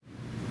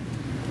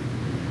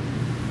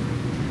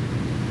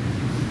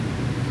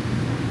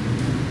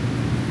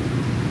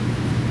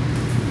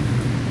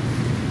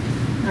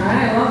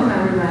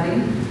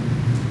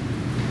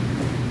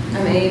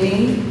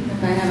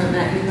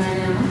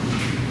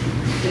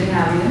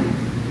have you.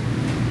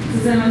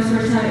 This is everyone's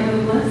first time at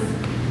Yoga Bliss?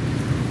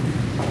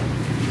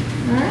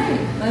 All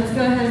right, let's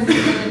go ahead and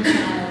begin in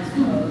child's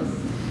pose.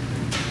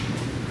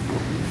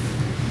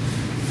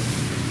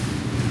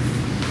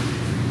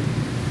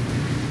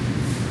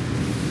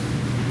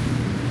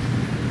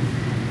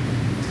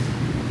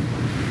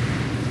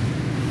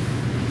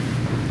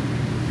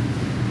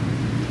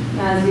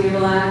 As you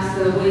relax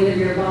the weight of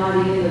your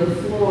body into the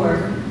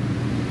floor,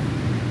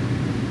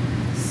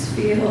 just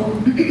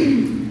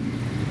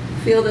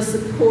feel the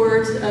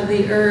support of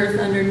the earth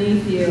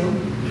underneath you.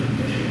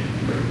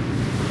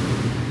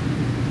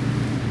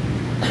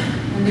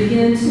 And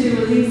begin to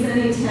release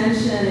any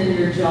tension in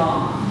your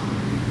jaw.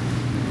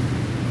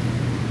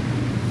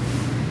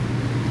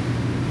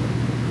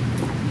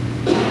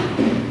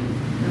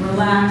 And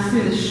relax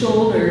through the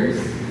shoulders.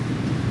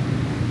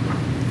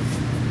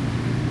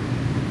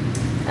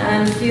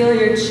 And feel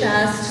your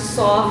chest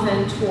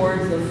soften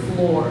towards the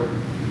floor.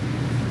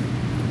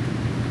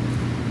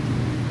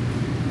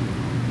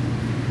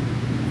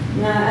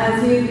 Now,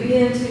 as you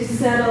begin to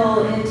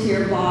settle into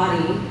your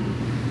body,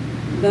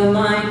 the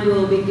mind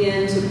will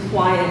begin to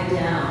quiet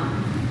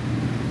down.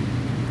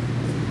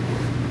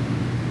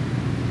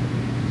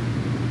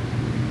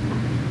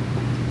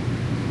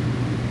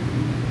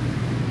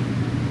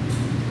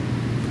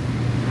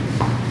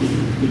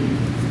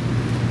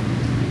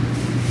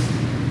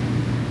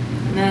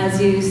 And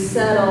as you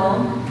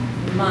settle,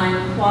 the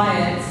mind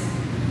quiets,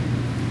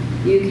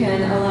 you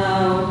can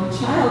allow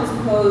child's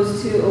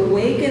pose to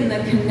awaken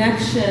the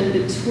connection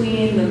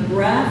between the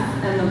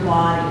breath and the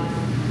body.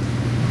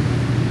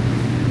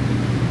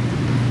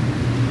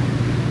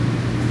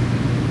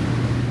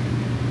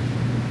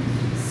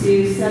 So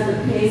you set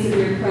the pace of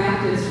your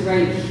practice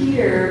right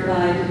here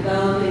by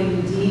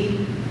developing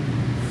deep,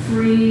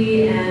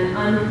 free, and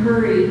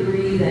unhurried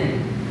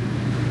breathing.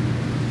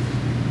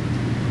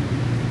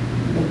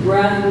 The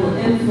breath will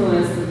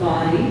influence the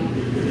body.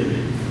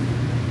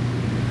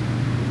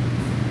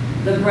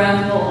 The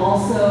breath will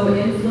also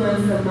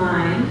influence the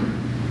mind.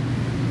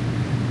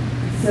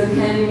 So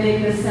can you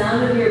make the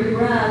sound of your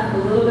breath a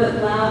little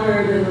bit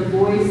louder than the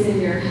voice in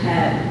your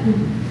head?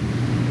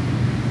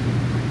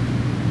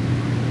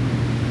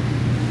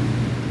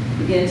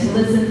 Begin to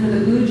listen for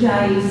the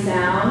ujjayi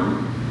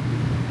sound.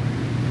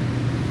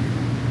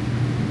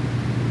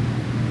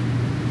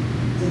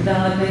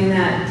 Developing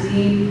that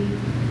deep,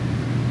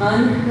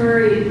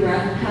 unhurried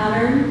breath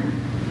pattern.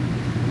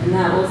 And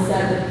that will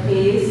set the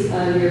pace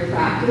of your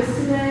practice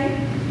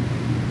today.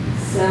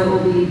 So it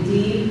will be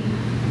deep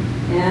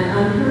and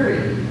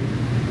unhurried.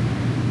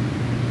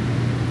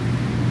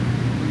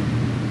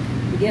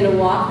 Begin to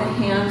walk the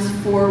hands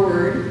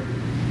forward.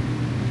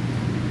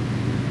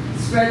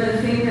 Spread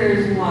the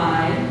fingers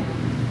wide.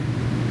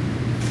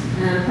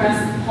 And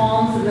press the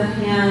palms of the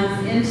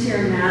hands into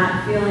your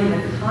mat, feeling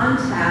the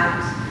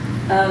contact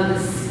of the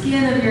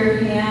skin of your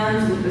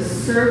hands with the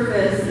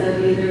surface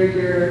of either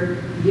your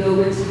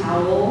yoga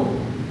towel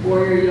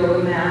or your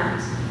yoga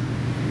mat.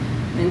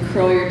 And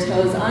curl your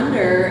toes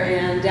under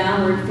and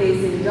downward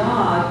facing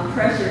dog.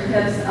 Press your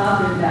hips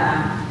up and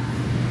back.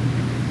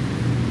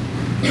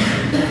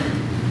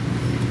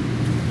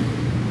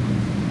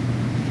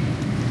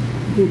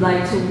 If you'd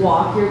like to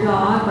walk your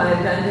dog by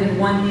bending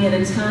one knee at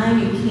a time,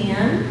 you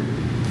can.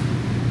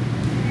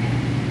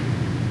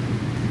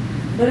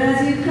 But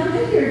as you come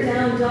into your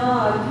down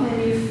dog, can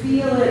you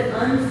feel it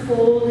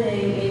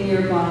unfolding in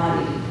your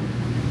body?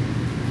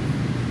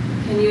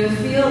 Can you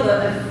feel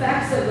the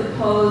effects of the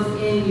pose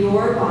in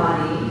your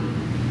body?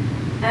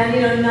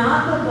 And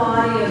not the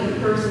body of the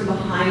person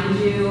behind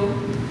you,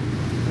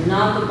 or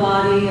not the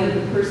body of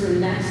the person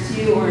next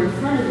to you or in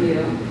front of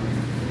you,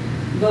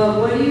 but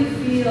what do you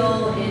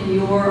feel in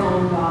your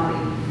own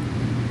body?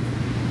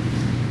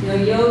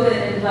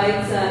 Yoga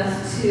invites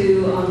us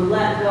to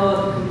let go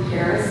of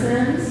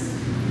comparisons,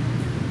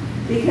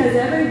 because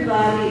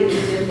everybody is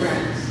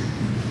different.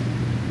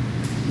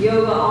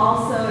 Yoga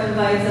also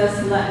invites us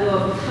to let go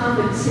of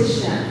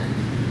competition.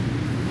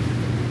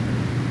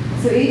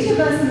 So each of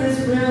us in this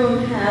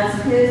room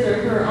has his or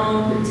her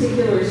own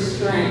particular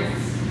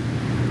strengths.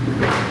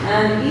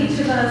 And each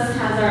of us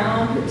has our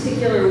own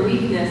particular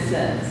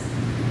weaknesses.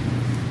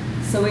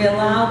 So we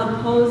allow the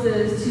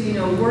poses to,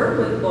 work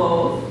with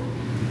both,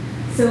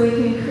 so we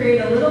can create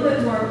a little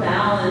bit more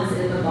balance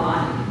in the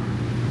body.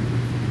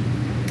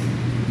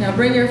 Now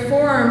bring your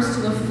forearms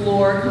to the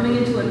floor, coming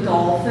into a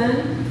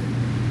dolphin.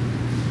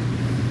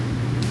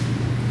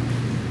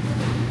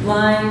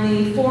 Line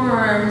the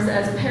forearms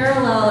as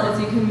parallel as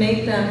you can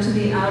make them to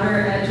the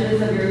outer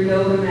edges of your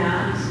yoga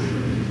mat.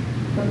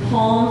 The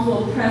palms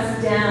will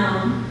press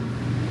down.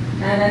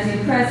 And as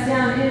you press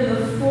down into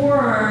the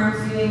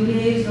forearms, you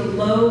engage the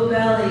low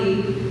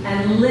belly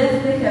and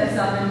lift the hips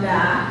up and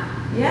back.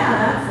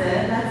 Yeah,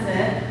 that's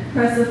it.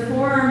 Press the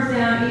forearms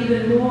down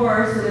even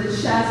more so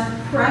the chest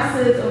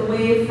presses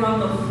away from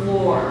the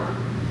floor.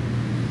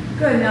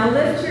 Good, now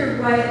lift your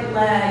right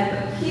leg,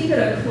 but keep it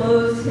a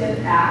closed hip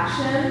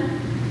action.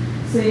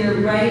 So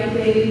your right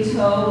baby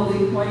toe will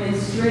be pointed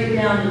straight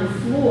down to the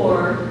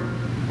floor,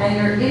 and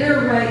your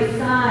inner right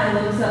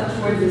thigh looks up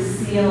towards the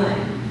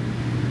ceiling.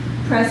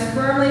 Press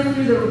firmly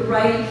through the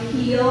right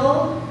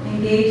heel,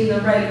 engaging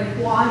the right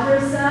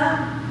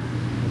quadricep,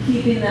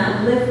 keeping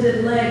that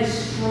lifted leg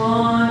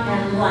strong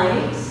and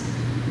light.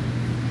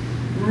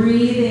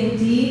 Breathing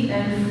deep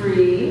and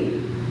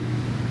free.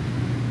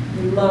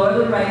 Lower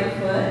the right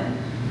foot.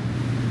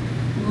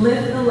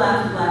 Lift the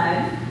left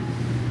leg.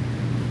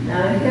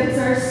 Now the hips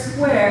are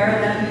square.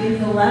 That means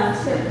the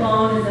left hip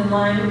bone is in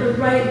line with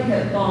the right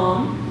hip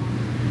bone.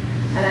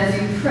 And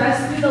as you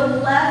press through the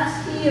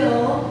left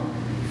heel,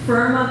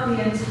 firm up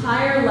the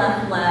entire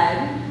left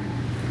leg.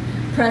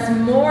 Press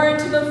more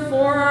into the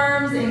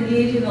forearms,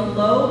 engaging the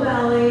low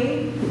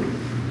belly.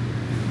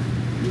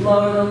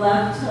 Lower the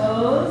left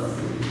toes.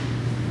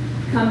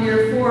 Come to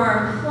your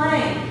forearm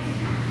plank.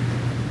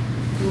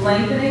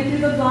 Lengthening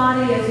through the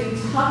body as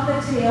you tuck the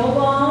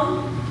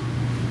tailbone.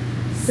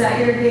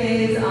 Set your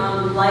gaze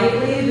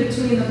lightly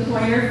between the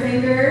pointer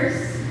fingers.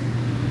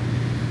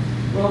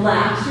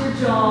 Relax your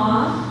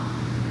jaw.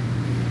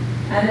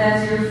 And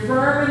as you're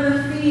firm in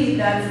the feet,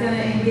 that's going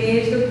to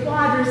engage the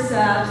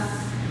quadriceps.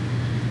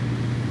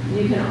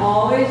 You can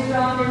always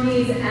drop your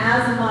knees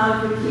as a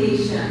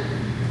modification.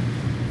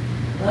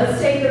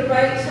 Let's take the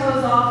right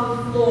toes off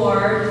the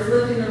floor, just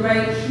lifting the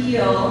right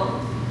heel,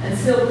 and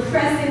still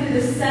pressing to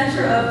the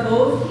center of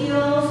both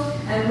heels,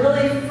 and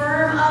really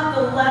firm up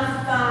the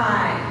left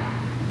thigh.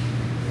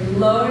 And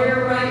lower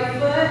your right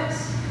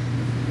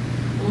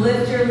foot,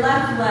 lift your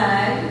left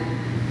leg.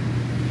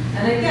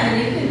 And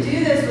again, you can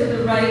do this with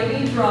the right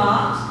knee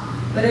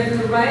dropped, but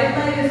if the right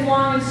leg is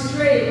long and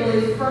straight,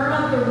 really firm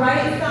up the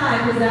right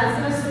thigh, because that's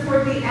going to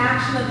support the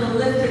action of the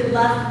lifted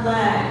left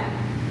leg.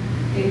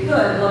 Okay,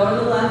 good.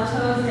 Lower the left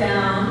toes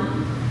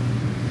down.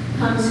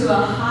 Come to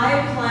a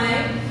high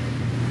plank.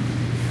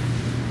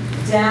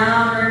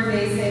 Downward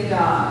facing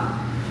dog.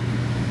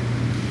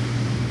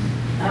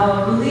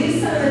 Now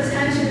release some of the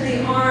tension in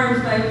the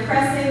arms by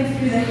pressing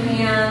through the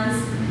hands.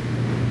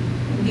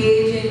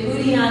 Engaging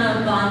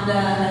Uddiyana Bandha,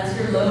 that's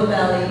your low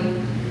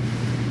belly.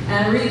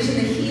 And reaching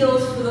the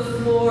heels for the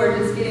floor,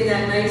 just getting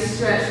that nice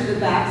stretch through the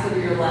backs of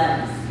your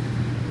legs.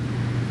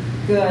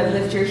 Good.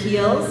 Lift your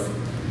heels.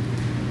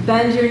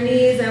 Bend your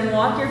knees and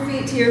walk your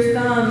feet to your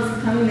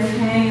thumbs, coming to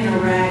hang in a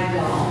rag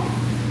doll.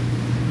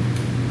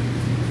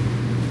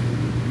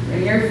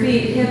 Bring your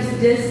feet hips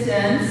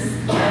distance.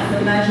 That's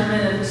the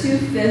measurement of 2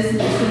 fists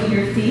between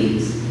your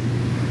feet.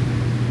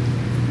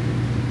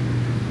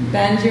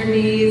 Bend your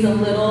knees a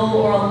little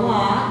or a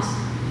lot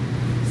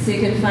so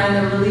you can find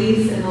the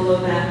release in the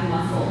low back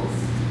muscles.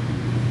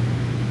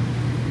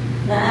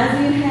 Now as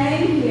you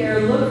hang here,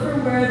 look for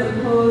where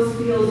the pose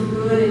feels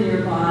good in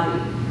your body.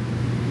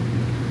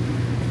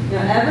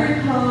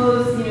 Every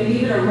pose,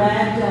 even a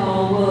rag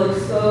doll, will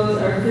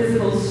expose our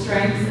physical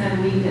strengths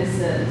and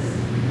weaknesses.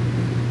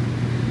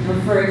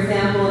 For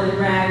example, in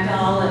rag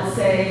doll, let's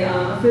say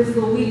a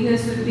physical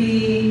weakness would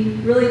be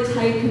really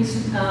tight,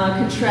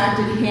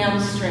 contracted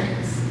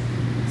hamstrings.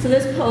 So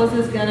this pose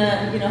is going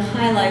to,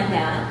 highlight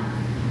that,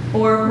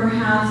 or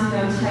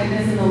perhaps,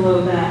 tightness in the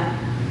low back.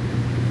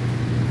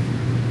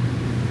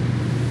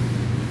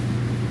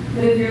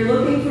 But if you're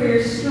looking for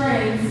your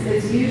strengths,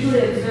 it's usually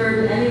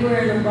observed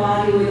anywhere in the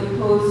body where the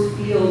pose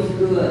feels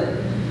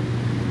good.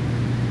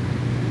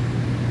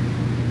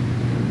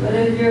 But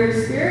if you're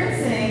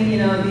experiencing,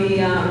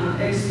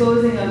 the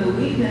exposing of the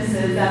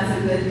weaknesses,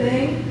 that's a good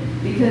thing,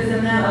 because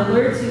then that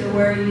alerts you to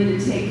where you need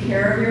to take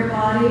care of your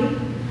body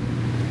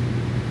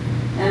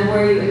and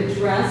where you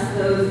address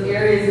those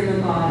areas in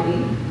the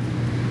body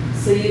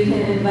so you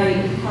can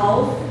invite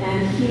health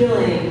and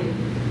healing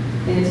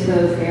into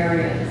those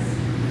areas.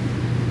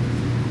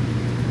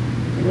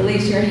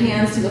 Release your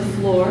hands to the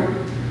floor.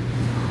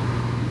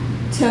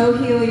 Toe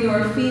heel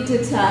your feet to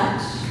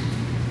touch.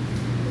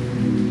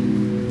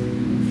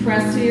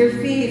 Press to your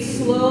feet.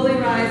 Slowly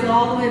rise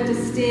all the way up to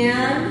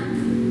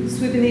stand.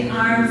 Sweeping the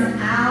arms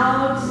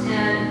out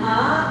and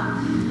up.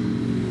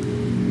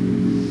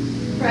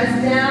 Press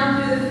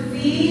down through the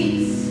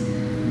feet.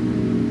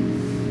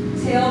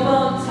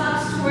 Tailbone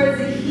tucks towards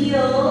the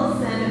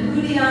heels and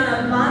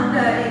Uddiyana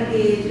Bandha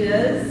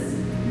engages.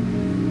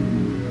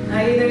 Now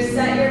either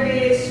set your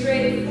gaze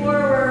straight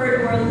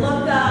forward or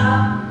look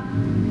up.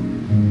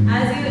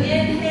 As you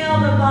inhale,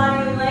 the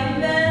body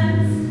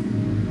lengthens.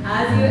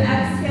 As you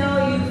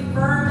exhale, you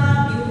firm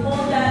up, you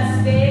hold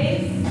that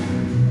space.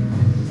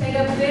 Take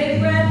a big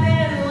breath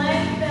in,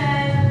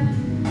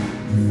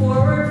 lengthen.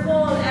 Forward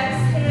fold,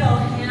 exhale,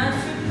 hands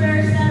to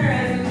prayer center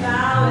as you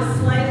bow with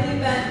slightly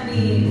bent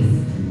knees.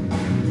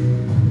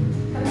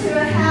 Come to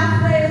a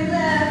halfway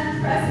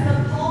lift, pressing the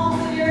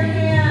palms of your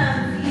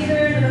hands either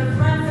into the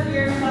fronts of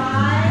your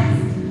thighs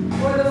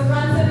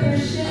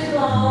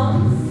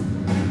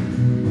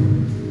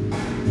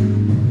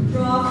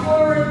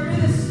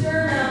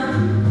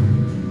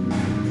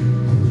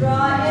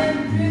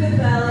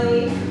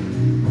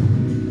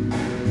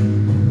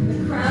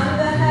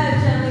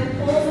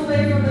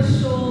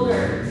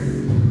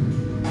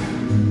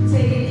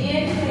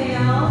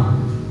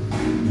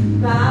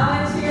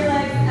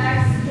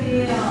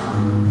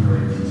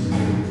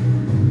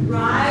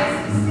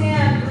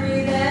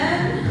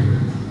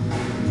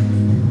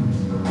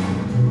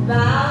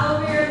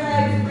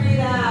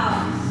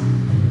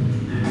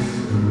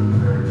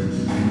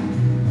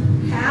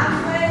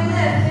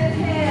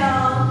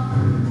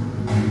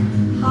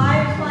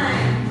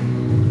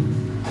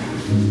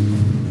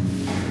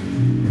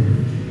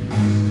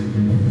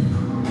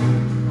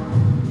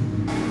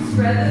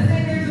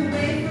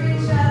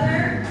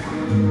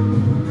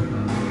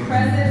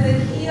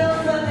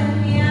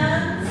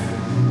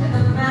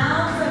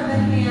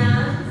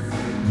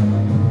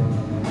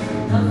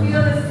Now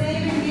feel the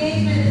same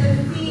engagement in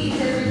the feet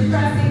as you're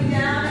pressing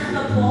down into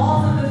the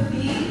balls of the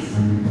feet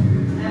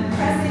and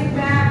pressing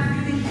back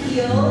through the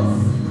heels.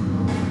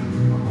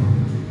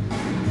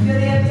 Feel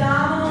the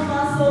abdominal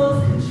muscles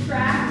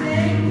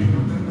contracting,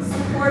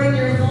 supporting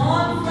your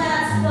long,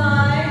 flat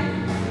spine.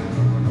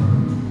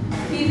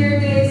 Keep your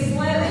gaze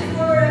slightly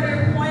forward of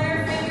your pointer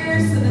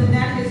fingers so the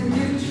neck is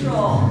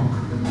neutral.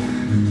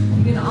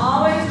 You can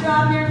always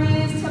drop your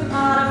knees to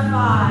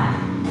modify.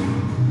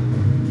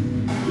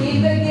 Keep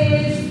the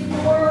gaze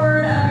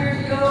forward of your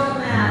yoga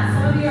mat.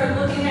 Some of you are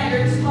looking at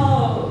your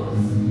toes.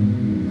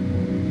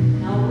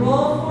 Now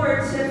roll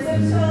forward, tips of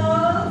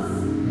toes.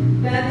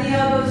 Bend the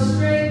elbows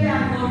straight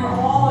back, lower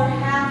all or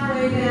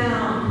halfway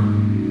down.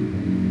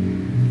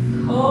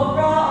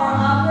 Cobra or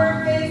upward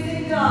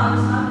facing dog.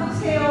 Tuck the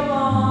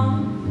tailbone.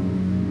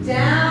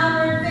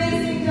 Downward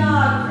facing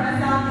dog. Press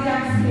out the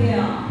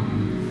exhale.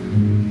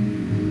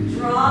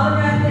 Draw the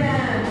breath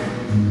in.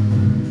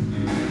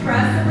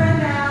 Press the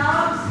breath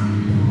out.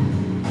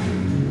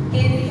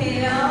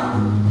 Inhale.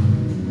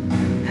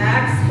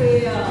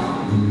 Exhale.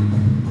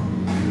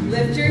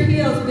 Lift your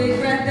heels. Big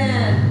breath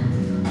in.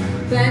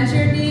 Bend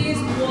your knees.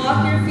 Walk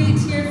your feet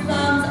to your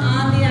thumbs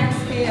on the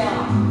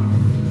exhale.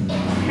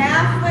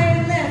 Halfway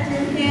lift.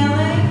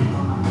 Inhaling.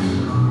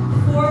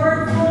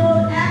 Forward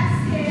fold.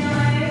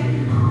 Exhaling.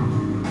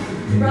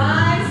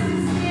 Rise to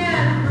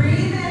stand.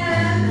 Breathe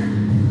in.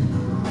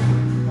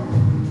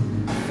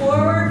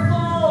 Forward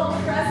fold.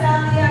 Press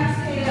out the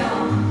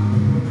exhale.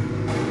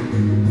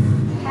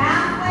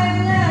 Halfway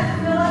lift.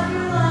 Fill up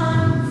your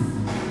lungs.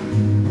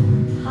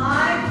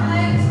 High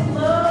plank to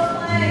low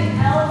plank.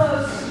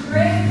 Elbows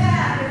straight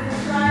back as the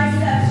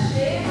triceps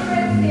shave the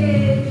rib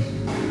cage.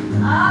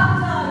 Up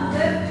dog.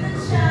 Lift the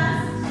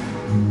chest.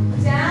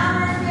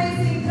 Downward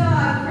facing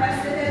dog. Press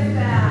the hips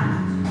back.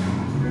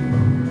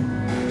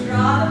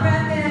 Draw the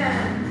breath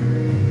in.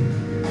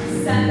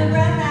 Send the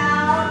breath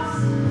out.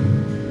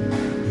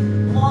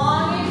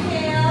 Long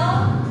inhale.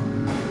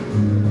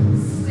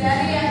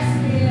 Steady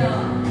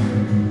exhale.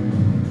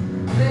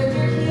 Lift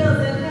your heels.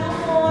 Inhale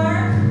more.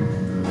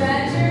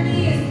 Bend your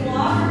knees.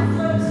 Walk or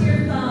float to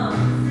your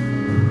thumbs.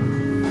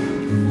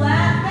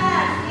 Flat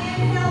back.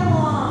 Inhale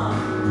long.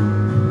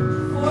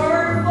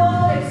 Forward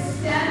fold.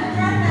 Extend the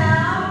breath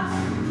out.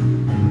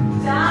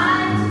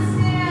 Dive to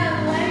stand.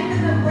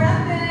 Lengthen the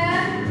breath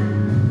in.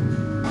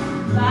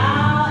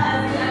 Bow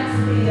as you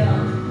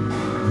exhale.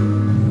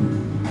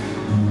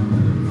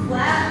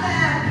 Flat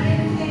back,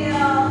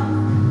 inhale.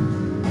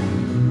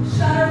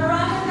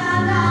 Chaturanga,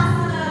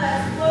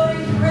 that's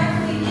floating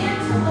directly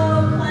into low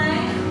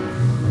plank.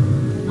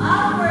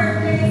 Upward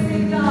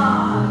facing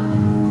dog.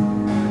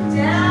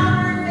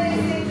 Downward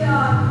facing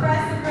dog.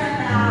 Press the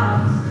breath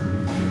out.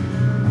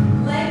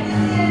 Lengthen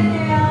the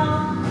inhale.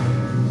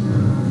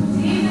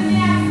 Deepen the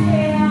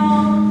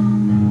exhale.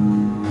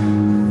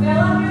 Fill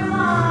up your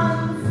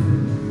lungs.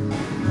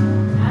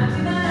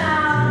 Empty them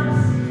out.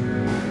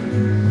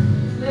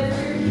 Lift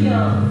your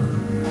heels.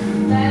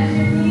 Bend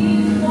your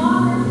knees.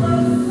 Walk or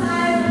float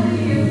silently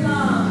to your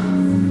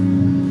thumbs.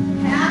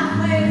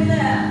 Halfway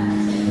lift.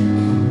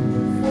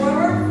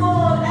 Forward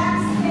fold.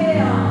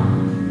 Exhale.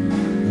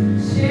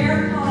 Chair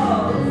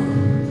pose.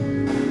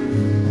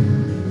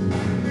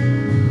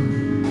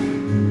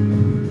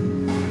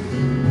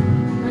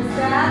 Press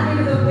back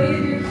into the weight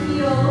of your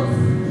heels.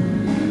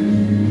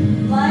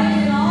 Light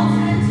and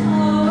alternate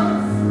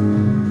toes.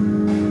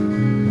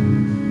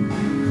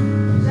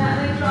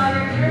 Gently draw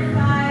your inner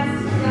thighs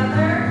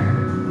together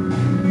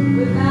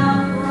without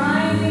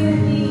grinding the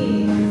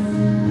knees.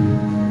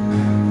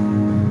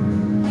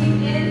 Keep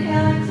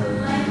inhaling to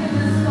lengthen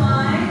the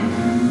spine.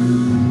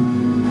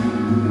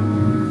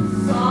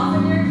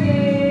 Soften your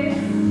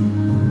gaze.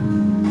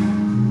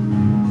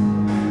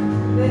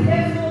 The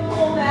hips will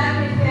pull back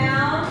and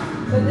down,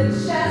 but the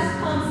chest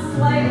comes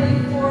slightly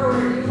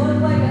forward. You look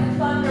like a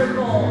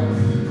thunderbolt.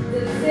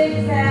 The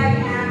zigzag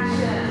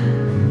action.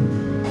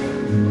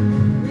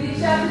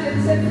 Reach up to the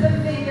tips of the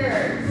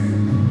fingers.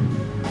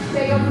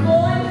 Take a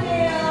full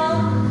inhale.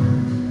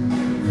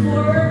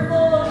 Forward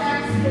fold.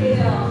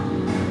 Exhale.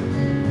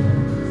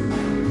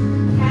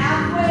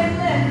 Halfway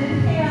lift.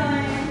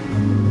 Inhaling.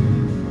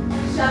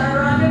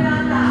 Chaturanga.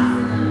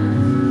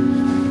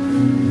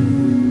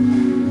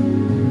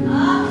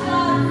 Up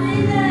dog.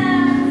 Breathe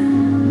in.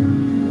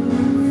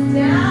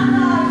 Down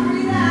dog.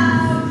 Breathe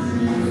out.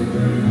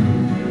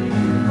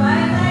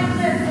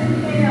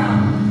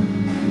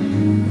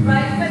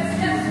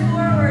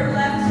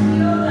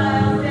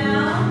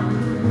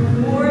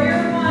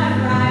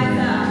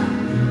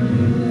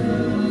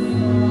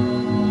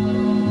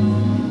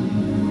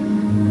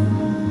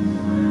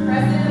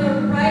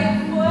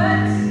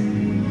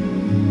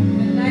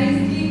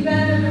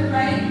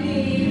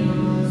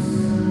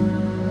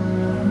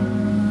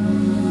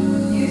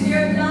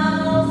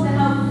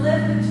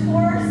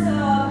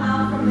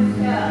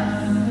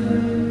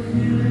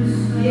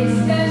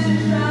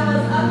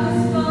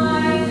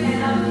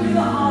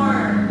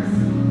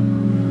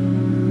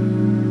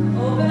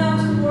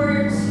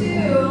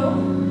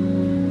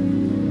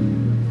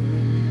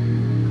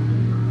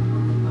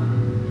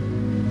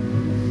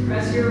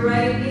 Press your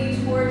right knee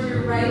towards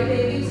your right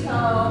baby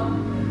toe.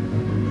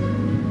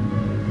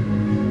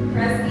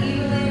 Press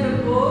evenly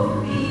into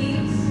both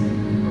feet.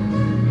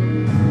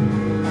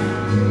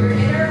 Your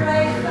inner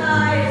right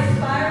thigh is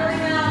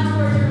spiraling out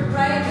towards your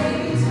right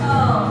baby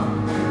toe.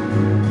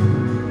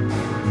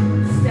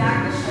 Stack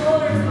the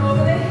shoulders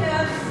over the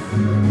hips.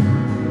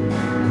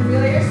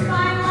 Feel your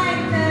spine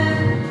lengthen.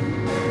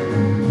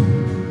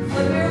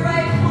 Flip your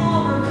right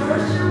palm,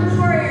 reverse your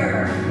warrior.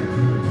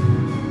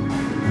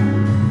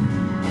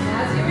 And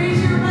as you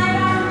reach your right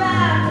arm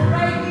back, the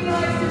right knee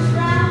likes to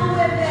travel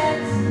with it.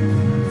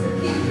 So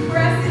keep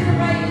pressing the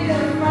right knee to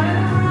the front of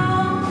the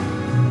room.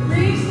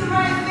 Reach the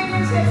right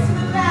fingertips to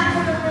the back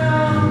of the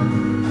room.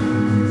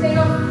 Take a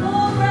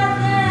full breath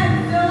in,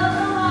 fill up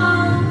the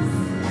lungs.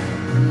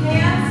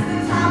 Hands to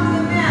the top of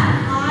the mat,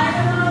 high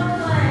to low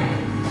plank.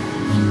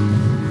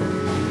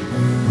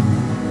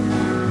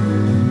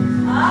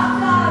 Up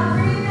dog,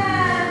 breathe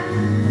in.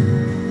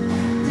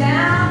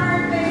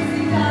 Downward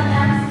facing dog,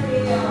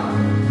 exhale.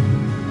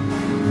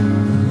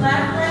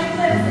 Left leg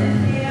lifts,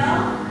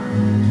 inhale.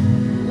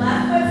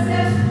 Left foot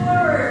steps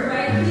forward,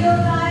 right heel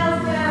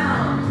dials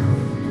down.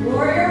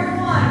 Warrior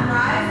one,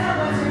 rise up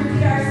once your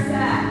feet are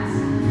set.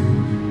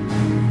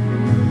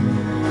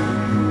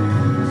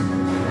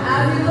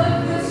 As you look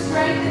to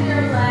strengthen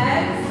your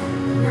legs,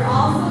 you're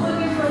also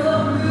looking for a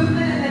little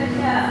movement in the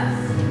hips.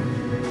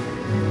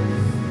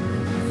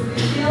 So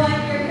you feel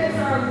like your hips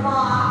are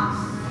locked.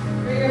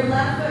 Bring your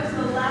left foot to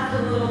the left a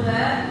little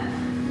bit.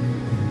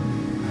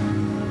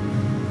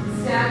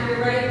 Stack your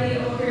right knee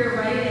over your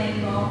right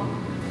ankle.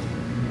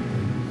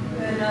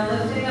 Good. Now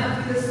lifting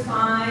up through the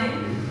spine,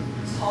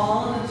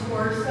 tall in the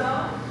torso.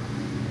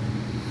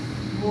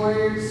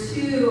 Warrior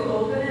two,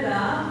 open it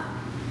up.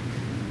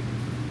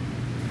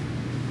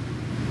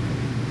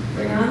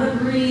 Bring on the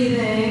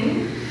breathing.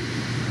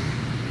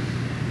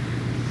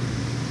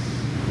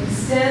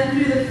 Extend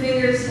through the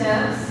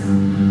fingertips.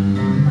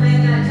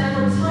 Playing that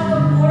gentle tug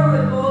of war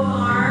with both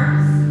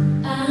arms.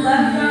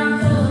 Left arm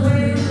pulls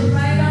away from the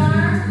right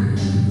arm.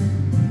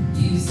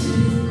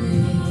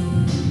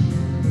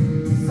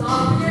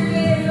 Soften your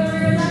gaze over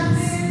your left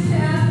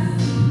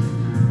fingertips.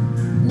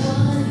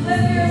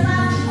 Flip your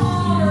left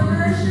palm,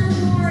 reverse your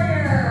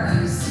warrior.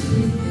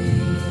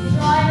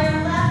 Draw your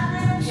left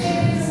rib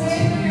cage away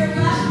from your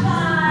left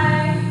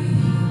thigh.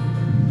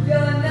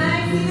 Feel a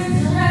nice even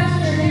stretch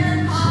in your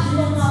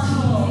intercostal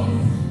muscles.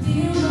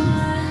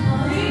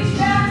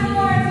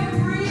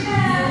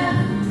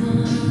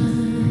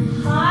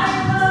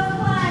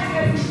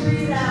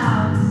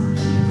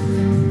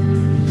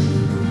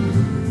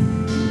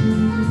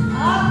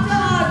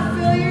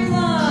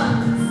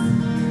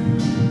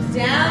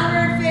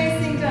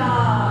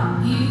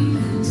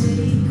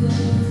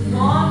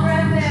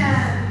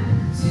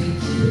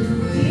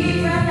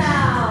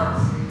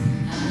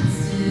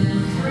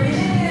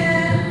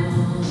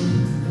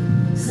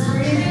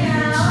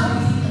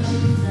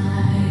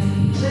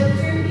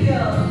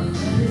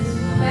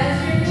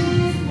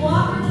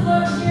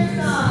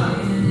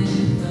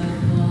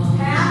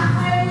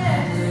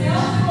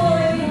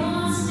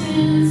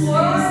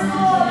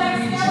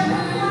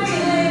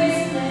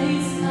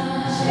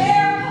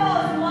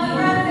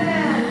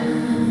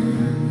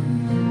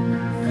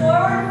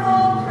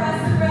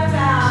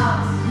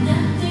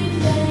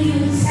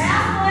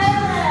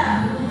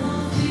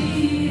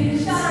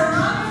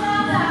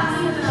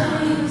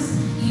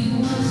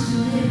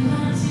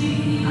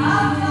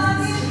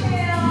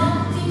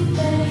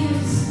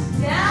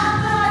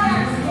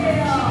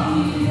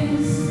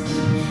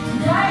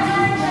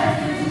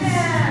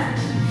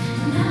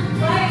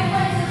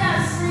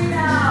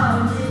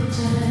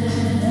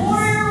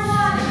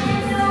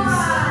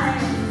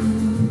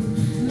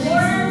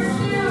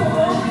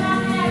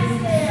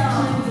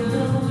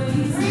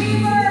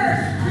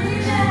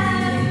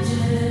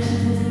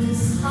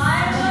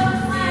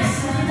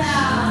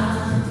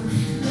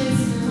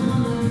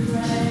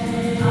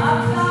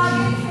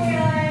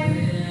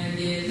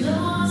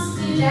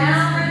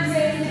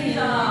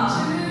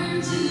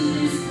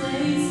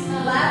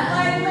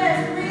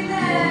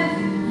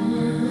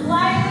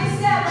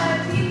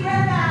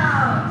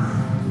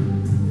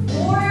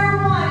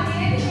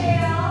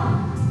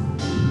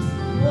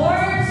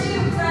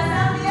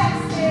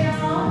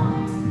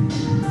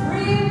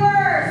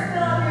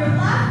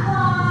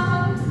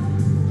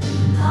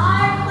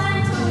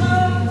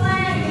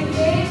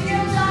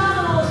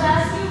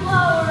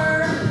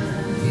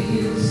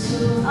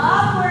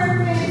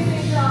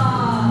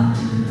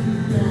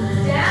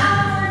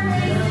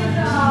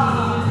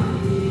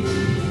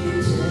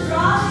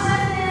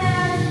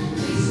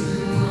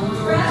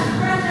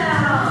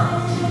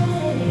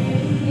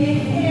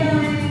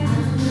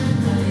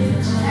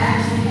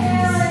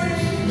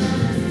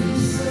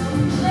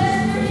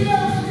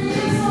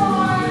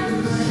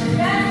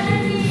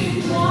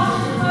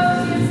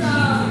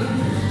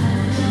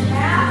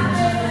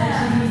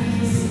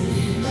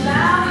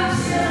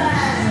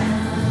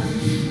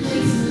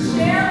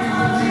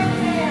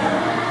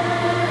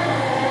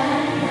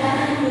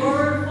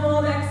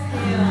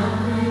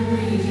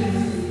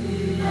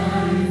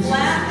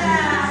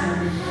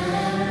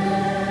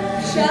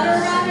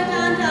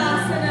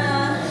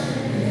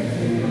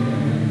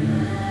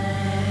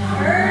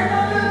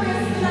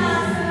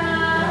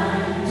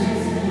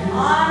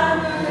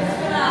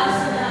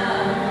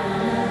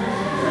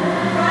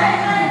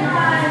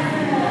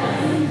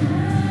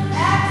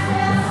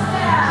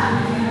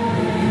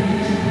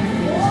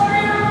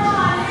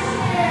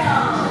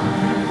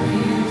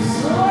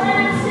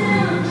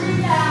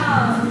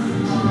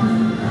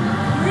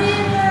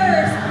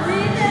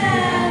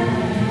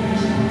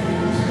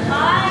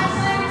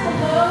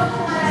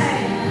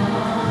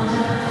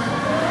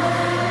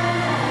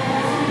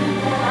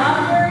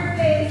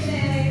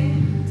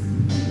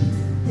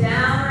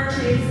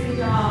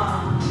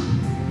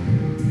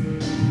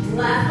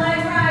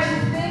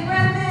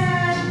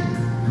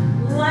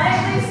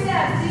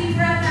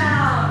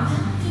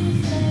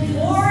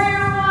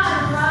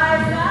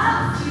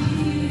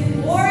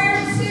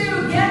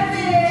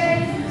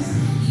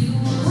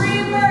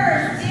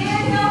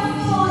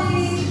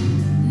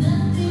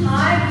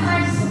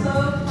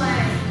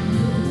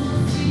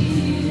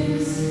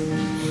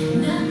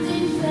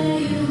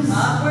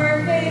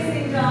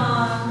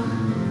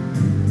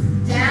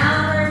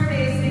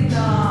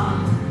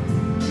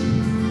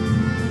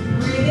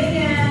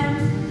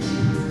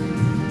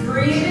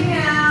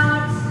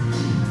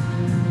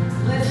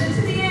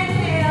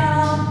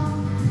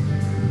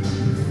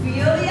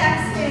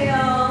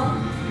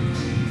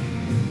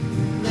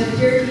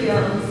 your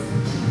heels.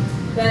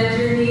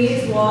 Bend your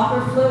knees, walk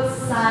or float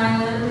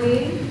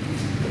silently.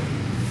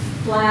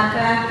 Flat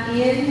back,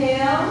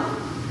 inhale.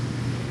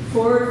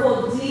 Forward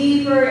fold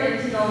deeper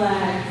into the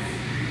legs.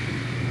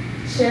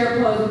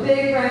 Chair pose,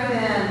 big breath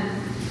in.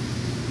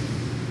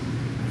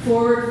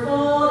 Forward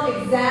fold,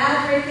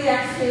 exaggerate the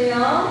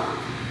exhale.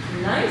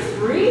 Nice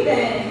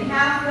breathing.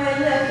 Halfway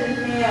lift,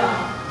 inhale.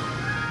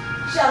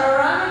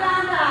 Chaturanga.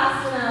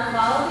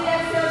 Follow the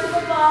exhale to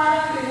the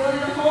bottom. Be willing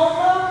to hold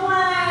low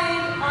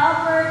plank.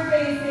 Upward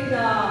facing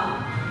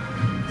dog.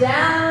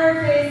 Downward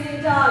facing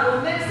dog.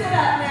 We'll mix it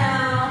up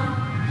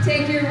now.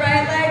 Take your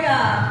right leg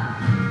up.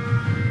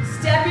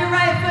 Step your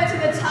right foot to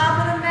the top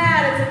of the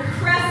mat. It's a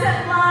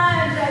crescent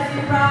lunge as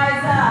you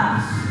rise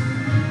up.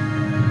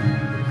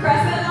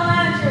 Crescent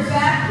lunge, your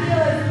back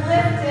heel is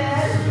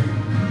lifted.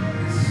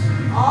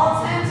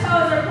 All 10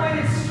 toes are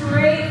pointed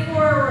straight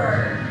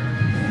forward.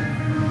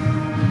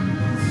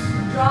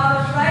 Draw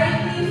the right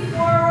knee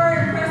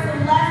forward, press the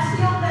left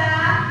heel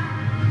back.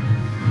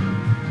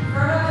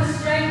 Firm up the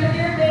strength of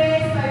your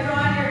base by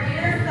drawing your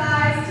inner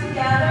thighs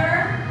together.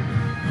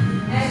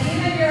 And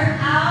even your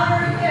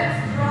outer hips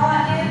draw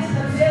into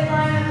the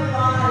midline of the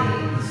body.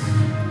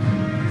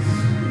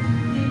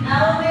 Keep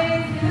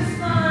elevating through the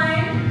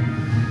spine.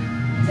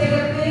 Take a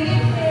big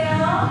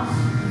inhale.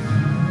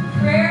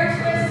 Prayer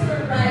twist to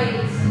the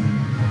right.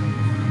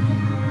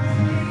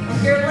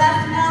 With your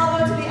left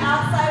elbow to the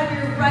outside of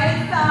your right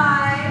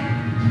thigh.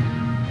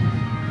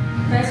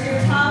 Press your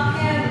top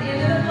hand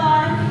into the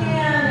bottom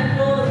hand and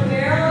roll the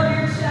barrel of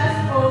your chest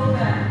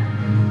open.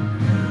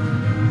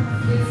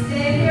 You can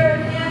stay here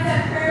with hands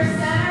at prayer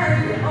center, or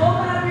you can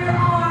open up your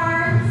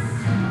arms.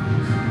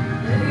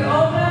 And if you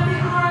open up the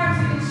arms,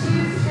 you can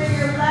choose to bring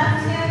your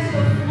left hand to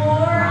the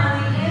floor on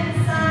the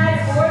inside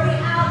or the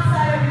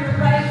outside of your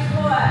right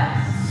foot.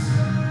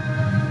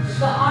 If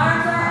the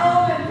arms are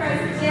open,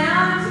 press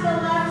down into the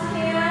left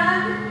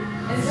hand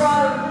and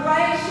draw the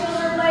right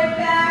shoulder blade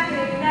back in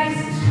a nice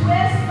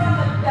twist from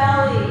the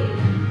belly.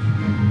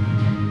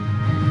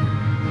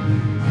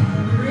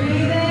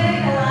 Breathing,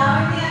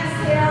 allowing the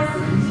exhales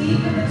to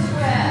deepen the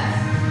twist.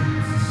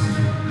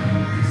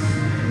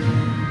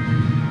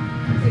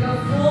 Take a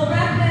full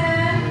breath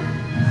in.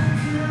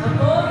 And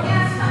both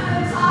hands come to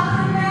the top of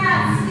the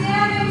mat.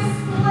 Standing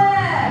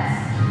split.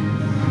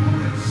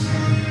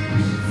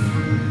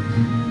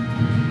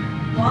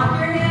 Walk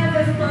your hands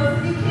as close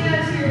as you can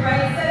to your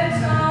right set of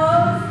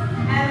toes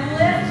and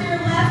lift your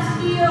left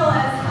heel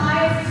as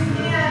high as you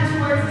can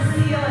towards the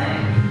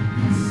ceiling.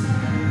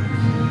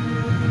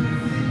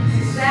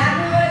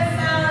 Exactly what it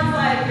sounds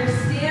like. You're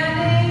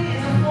standing in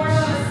the form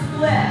of a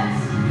split.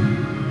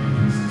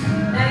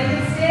 Now you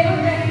can stay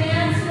with your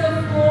hands to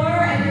the floor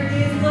and your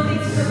knees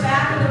looking to the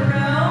back of the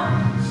room.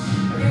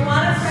 If you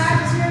want to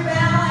practice your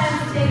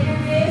balance, take your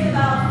gaze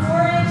about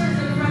 4 inches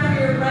in front of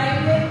your right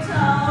big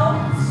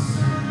toe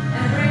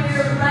and bring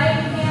your right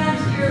hand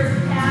to your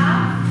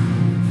calf.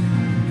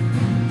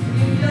 If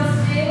you feel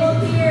stable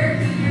here,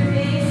 keep your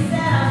gaze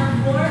set on the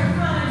floor in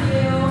front of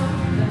you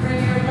and bring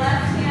your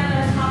left hand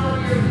on top of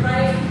your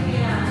right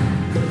hand.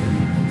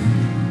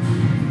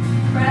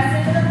 Press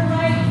into the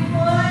right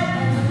foot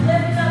and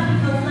lift up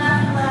to the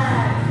left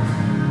leg.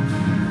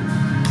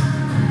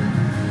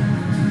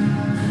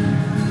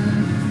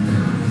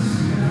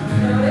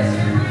 Notice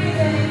your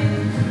breathing.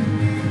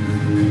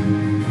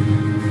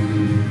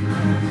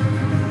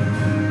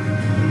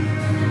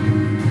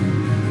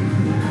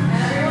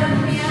 Everyone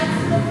hands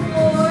to the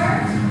floor.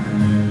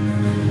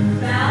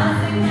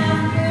 Balancing half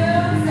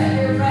moon. Set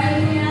your right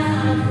hand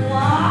on a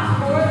block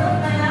or the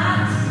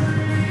mat.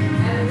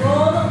 And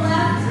roll the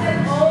left hip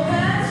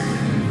open.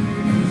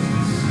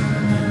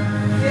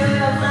 Feeling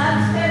the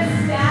left hip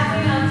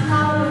stacking on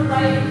top of the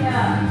right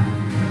hip.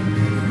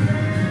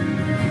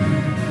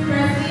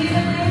 Press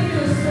evenly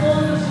through the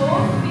soles of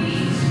both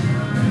feet.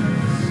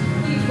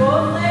 Keep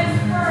both legs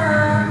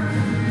firm.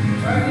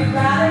 Or if you'd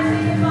rather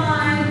take a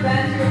bind,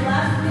 bend your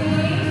left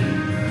knee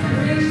and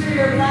reach for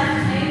your left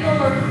ankle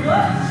or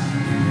foot.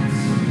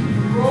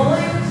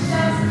 Rolling the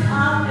chest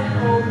up and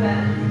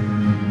open.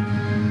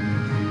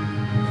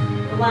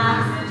 Relax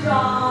the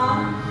jaw.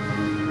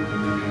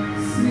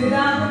 Smooth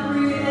out the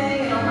breathing.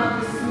 It'll help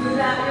you smooth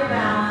out your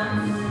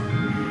balance.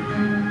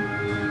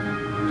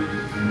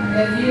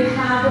 If you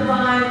have the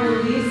bind,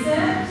 release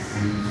it.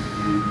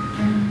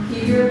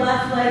 Keep your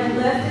left leg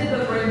lifted,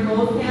 but bring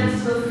both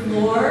hands to the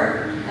floor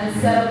and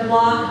set a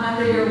block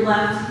under your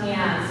left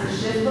hand. So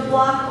shift the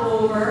block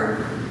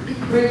over.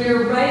 Bring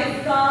your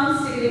right thumb,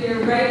 stick it in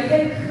your right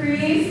hip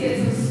crease, get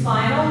some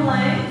spinal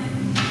length.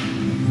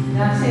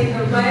 Now take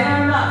the right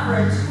arm up for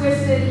a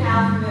twisted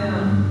half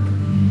moon.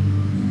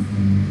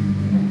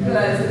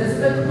 Good, so this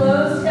is a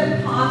closed hip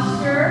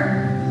posture,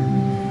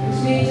 which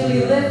means you'll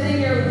be lifting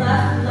your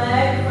left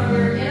leg from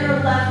your inner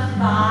left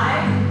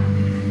thigh.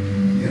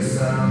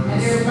 And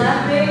your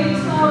left baby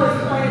toe is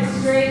pointed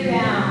straight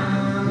down.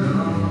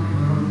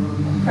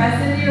 Press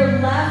into your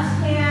left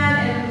hand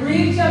and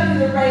reach up to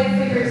the right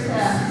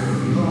fingertips.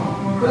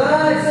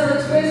 Good, so the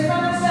twist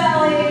from the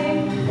belly.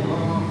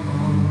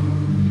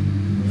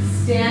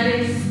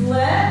 Standing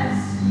split.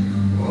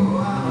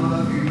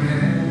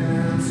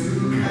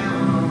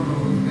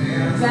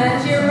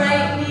 Bend your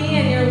right knee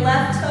and your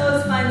left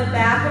toes find the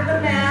back of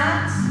the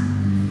mat.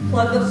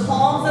 Plug the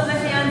palms of the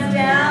hands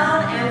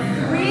down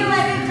and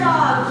three-legged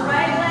dog.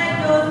 Right leg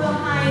goes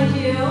behind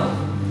you.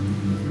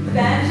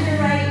 Bend your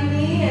right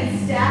knee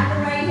and stack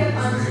the right hip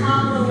on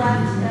top of the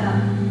left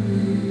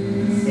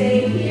hip. Stay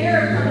here,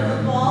 come to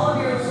the ball of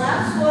your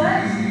left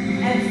foot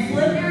and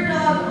flip your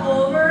dog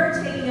over,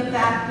 taking a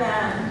back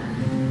bend.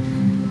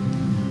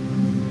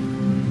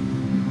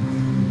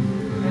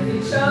 If you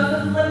chose the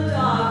flip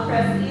dog,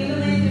 press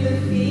evenly through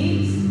the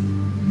feet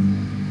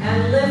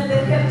and lift the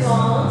hip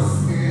bones.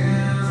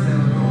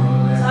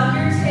 Tuck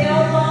your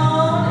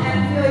tailbone and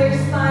feel your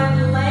spine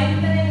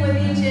lengthening with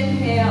each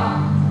inhale.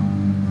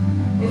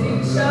 If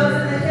you've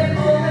chosen the hip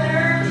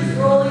opener, keep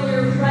rolling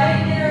your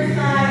right inner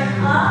thigh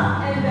up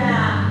and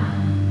back.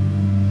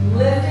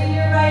 Lifting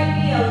your right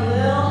knee a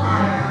little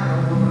higher.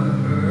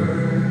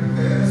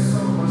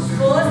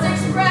 Fullest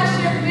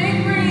expression, big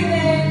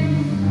breathing.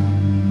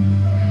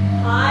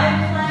 High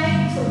plank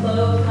to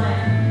low plank.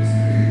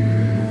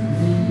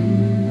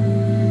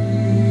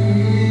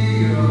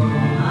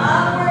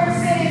 Upward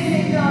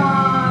facing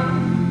dog.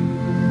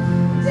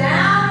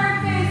 Downward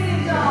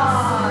facing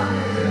dog.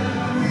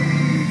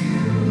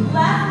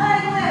 Left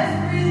leg lifts,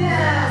 breathe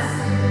in.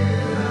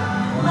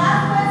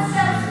 Left foot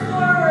steps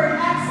forward,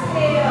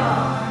 exhale.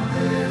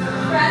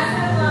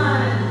 Crescent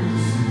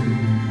lunge.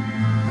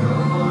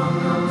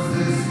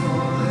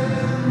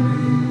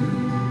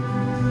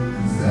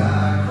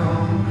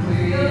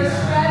 Feel the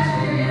stretch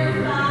of your inner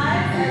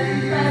thighs as you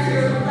press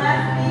your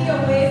left knee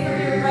away from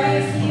your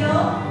right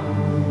heel.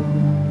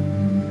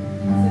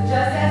 So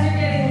just as you're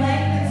getting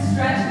length and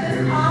stretch in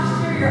this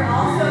posture, you're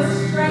also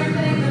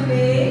strengthening the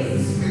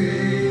base.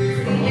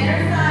 The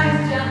inner thighs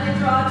gently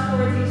draw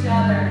towards each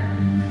other.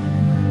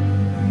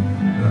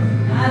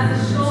 As the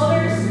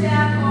shoulders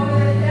step over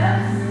the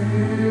hips,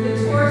 the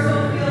torso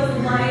feels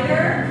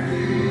lighter.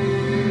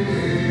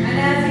 And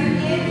as you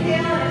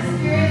inhale and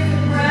experience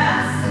the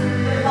breath,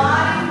 the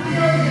body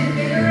feels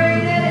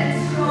invigorated and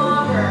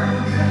stronger.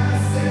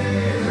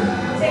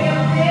 Take a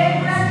big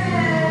breath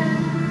in.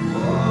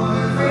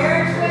 Prayer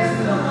twist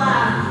to the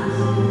left.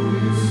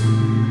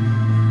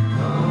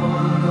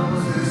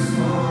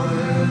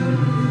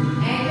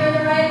 Anchor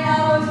the right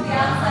elbow to the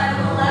outside of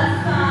the left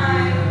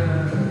thigh.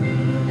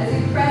 As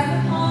you press the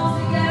palms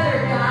together,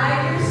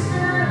 guide your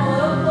sternum a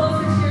little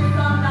closer to your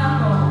thumb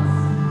knuckles.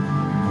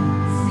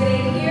 Stay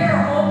here,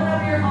 open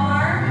up your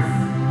arms.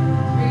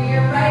 Bring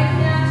your right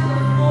hand to the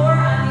floor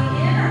on the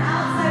in or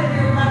outside of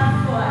your left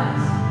foot.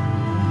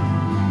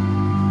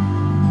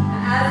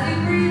 As you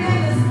breathe in,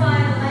 the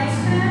spine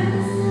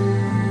lengthens.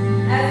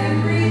 As you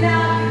breathe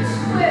out, you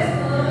twist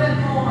a little bit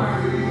more.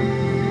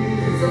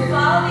 So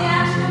follow the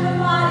action of the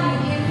body.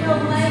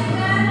 Inhale,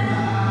 lengthen.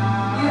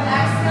 You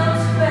exhale,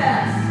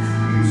 twist.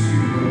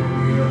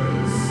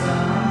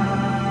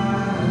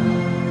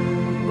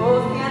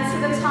 Both hands to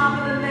the top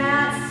of the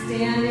mat,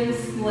 standing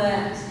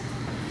split.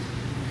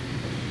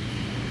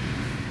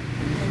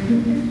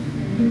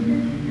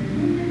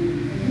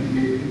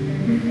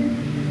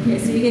 Okay,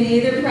 so you can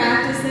either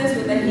practice this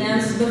with the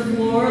hands to the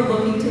floor,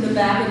 looking to the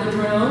back of the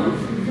room,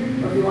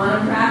 or if you want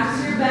to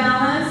practice your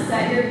balance,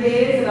 set your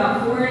gaze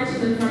about 4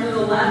 inches in front of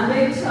the left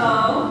big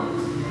toe.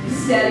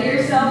 Steady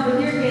yourself with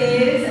your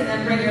gaze, and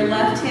then bring your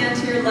left hand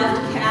to your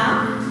left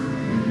calf.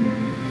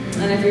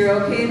 And if you're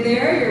okay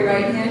there, your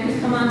right hand can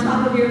come on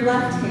top of your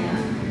left hand.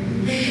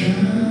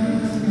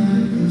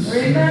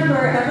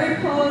 Remember, every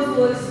pose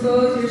will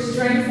expose your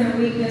strengths and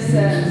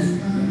weaknesses.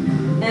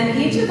 And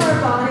each of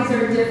our bodies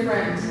are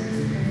different.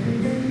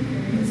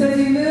 So as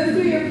you move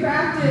through your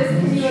practice,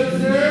 can you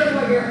observe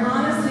what you're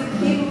honestly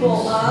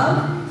capable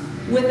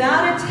of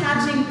without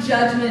attaching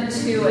judgment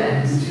to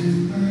it?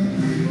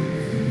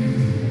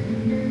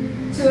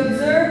 To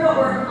observe what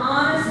we're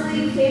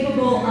honestly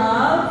capable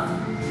of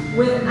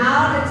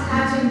without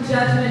attaching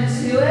judgment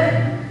to it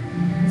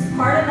is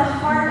part of the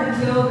heart of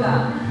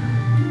yoga.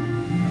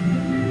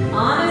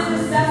 Honest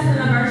assessment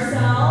of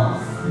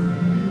ourselves,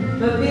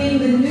 but being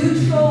the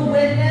neutral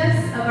witness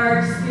of our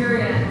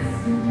experience.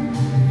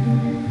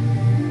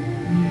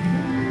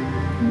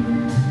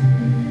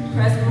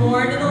 Press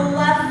more to the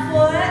left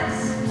foot.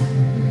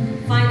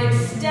 Find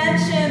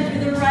extension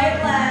through the right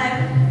leg.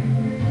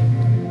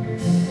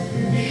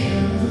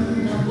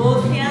 Now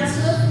both hands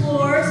to the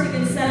floor so you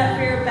can set up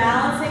for your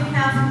balancing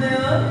half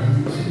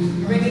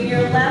moon. Bringing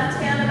your left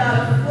hand about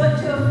a foot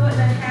to a foot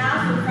and a half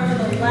in front of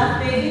the left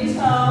baby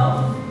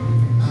toe.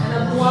 And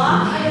a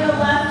block under the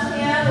left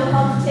hand will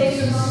help to take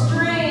some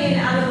strain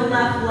out of the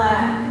left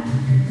leg.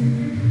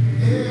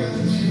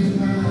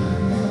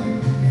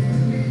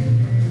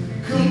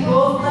 Keep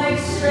both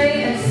legs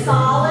straight and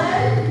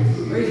solid,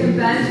 or you can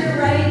bend your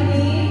right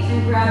knee and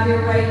grab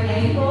your right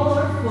ankle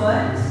or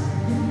foot,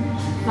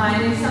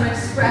 finding some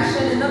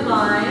expression in the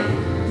bind.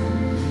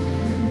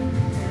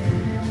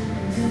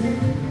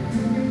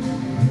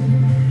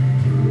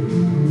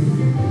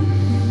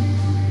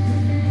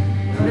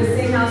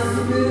 Noticing how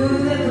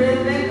smooth and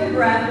rhythmic the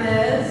breath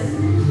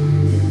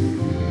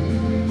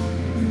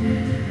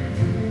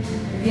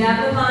you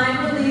have the mind,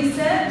 release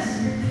it.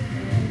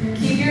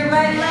 Keep your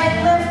right leg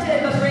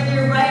lifted, but bring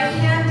your right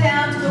hand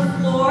down to the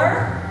floor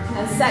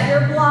and set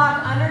your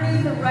block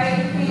underneath the right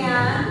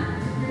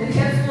hand. The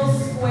hips will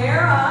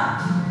square up.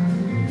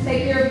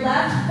 Take your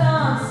left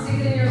thumb,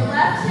 stick it in your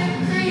left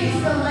hip crease,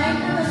 the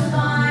length of the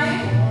spine,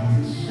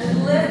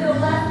 and lift the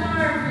left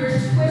arm for your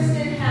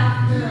twisted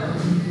half moon.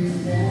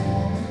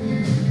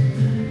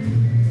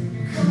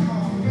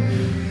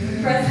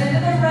 Press into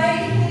the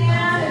right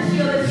hand and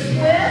feel the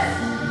twist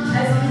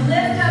as you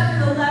lift up to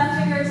the left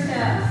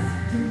fingertips.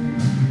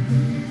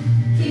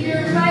 Keep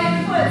your right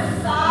foot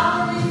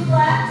solidly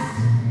flexed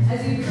as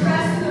you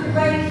press to the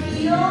right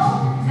heel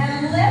and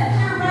lift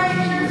your right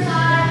inner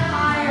thigh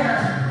higher.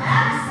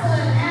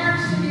 Excellent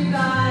action, you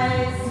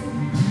guys.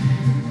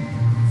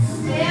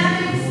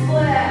 Standing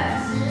split.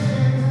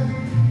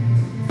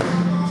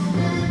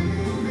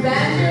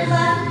 Bend your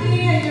left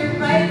knee and your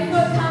right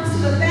foot comes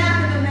to the back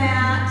of the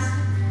mat.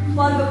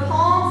 Plug the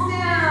palms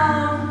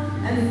down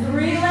and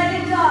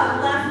three-legged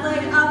dog, left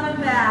leg up and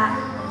back.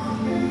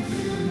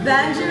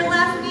 Bend your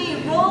left knee,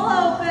 roll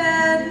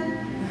open.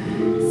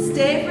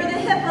 Stay for the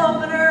hip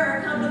opener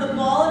or come to the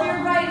ball of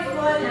your right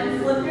foot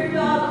and flip your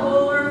dog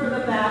over for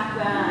the back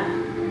bend.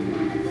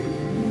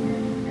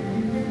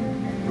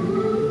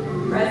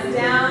 Press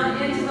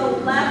down into the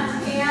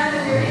left hand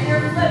if you're in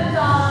your flip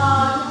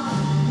dog.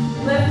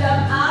 Lift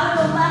up out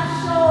of the left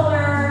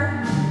shoulder.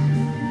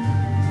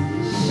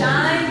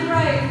 Shine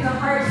bright in the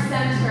heart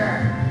center.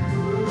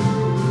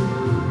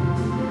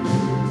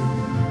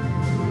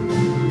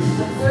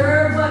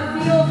 Observe what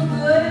feels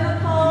good in the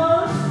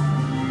pose.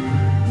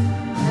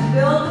 And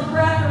build the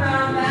breath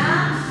around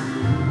that.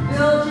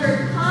 Build your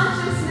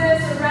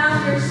consciousness around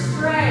your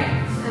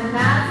strengths. And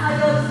that's how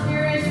you'll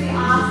experience the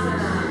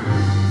asana.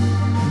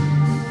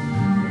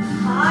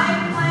 High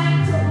plank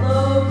to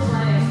low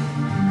plank.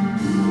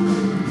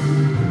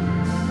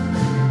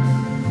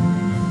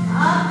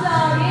 Up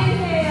dog,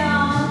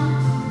 inhale.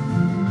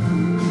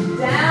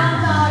 Down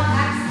dog,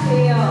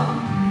 exhale.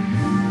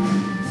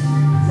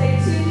 Take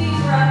 2 deep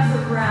breaths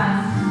of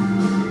breath.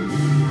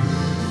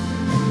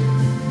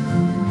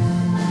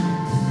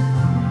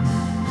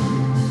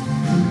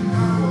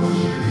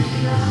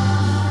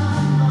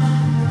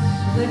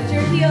 Lift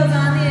your heels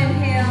on the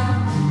inhale.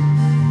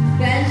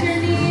 Bend your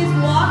knees,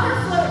 walk or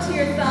float to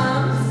your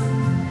thumbs.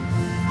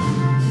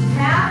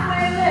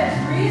 Halfway lift,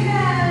 breathe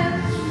in.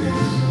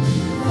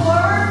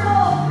 Forward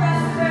fold, press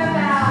the breath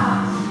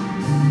out.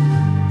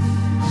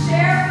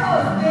 Chair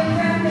pose, big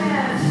breath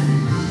in.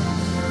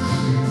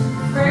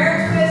 Prayer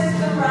twist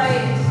to the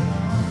right.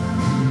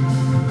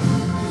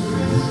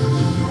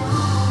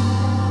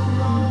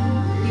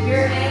 Keep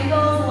your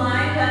ankles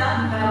lined up.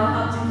 That'll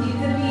help to keep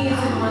the knees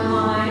in one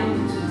line.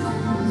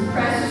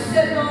 Press the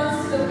sit bones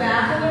to the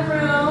back of the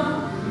room.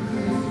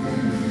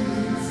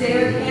 Stay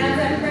with hands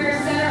at prayer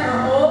center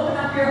or open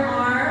up your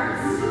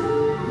arms.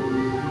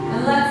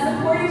 And let's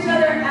support each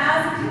other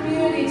as a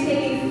community,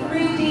 taking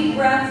 3 deep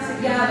breaths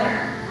together.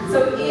 So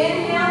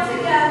inhale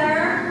together.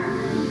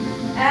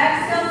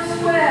 Exhale,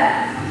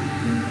 twist.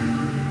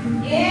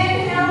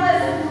 Inhale,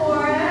 listen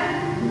for it.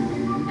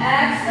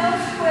 Exhale,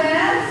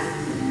 twist.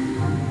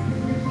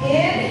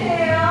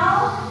 Inhale.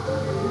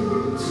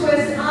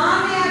 Twist on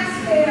the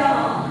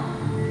exhale.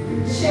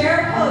 Chair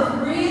pose.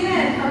 Breathe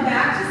in. Come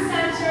back to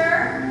center.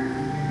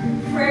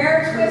 Prayer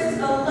twist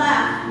to the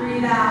left.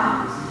 Breathe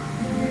out.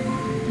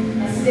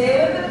 Now stay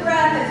with the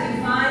breath as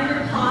you find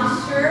your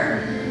posture.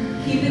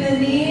 Keeping the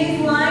knees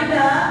lined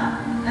up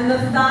and the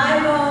thigh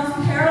bones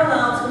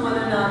parallel to one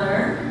another.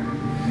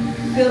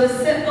 Feel the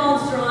sit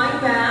bones drawing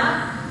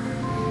back.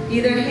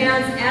 Either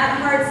hands at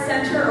heart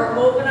center or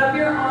open up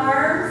your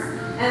arms.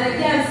 And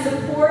again,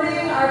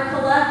 supporting our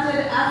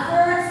collective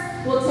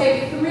efforts, we'll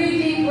take 3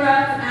 deep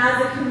breaths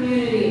as a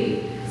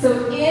community.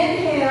 So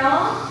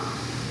inhale,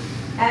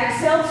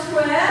 exhale,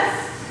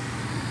 twist.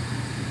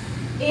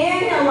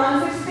 Inhale,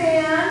 lungs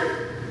expand.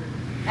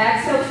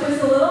 Exhale,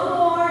 twist a little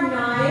more,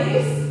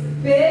 nice.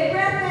 Big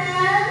breath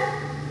in.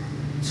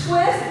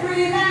 Twist,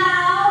 breathe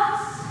out.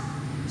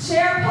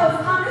 Chair pose,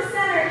 come to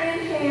center,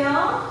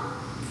 inhale.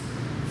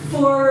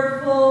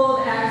 Forward fold,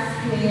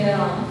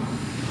 exhale.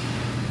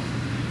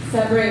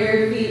 Separate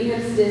your feet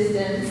hips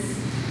distance.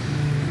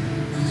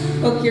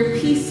 Hook your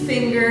peace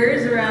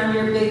fingers around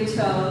your big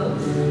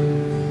toes.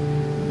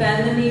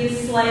 Bend the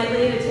knees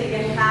slightly to take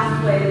a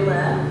halfway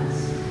lift.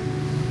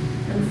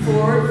 And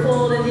forward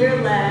fold into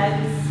your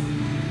legs.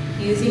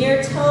 Using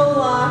your toe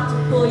lock to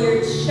pull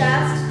your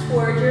chest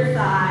toward your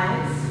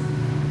thighs.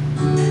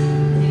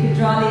 You can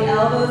draw the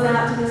elbows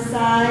out to the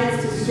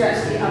sides to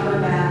stretch the upper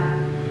back.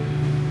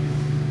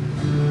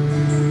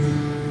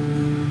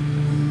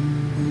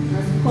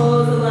 This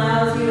pose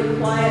allows you to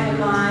quiet the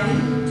mind.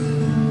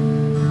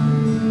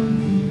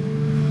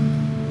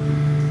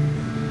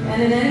 And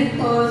in any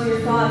pose, your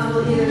thoughts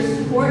will either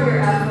support your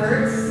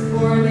efforts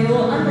or they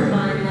will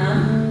undermine them.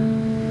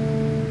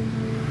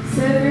 So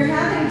if you're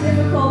having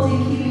difficulty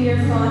keeping your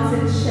thoughts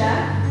in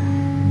check,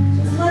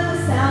 just let the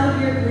sound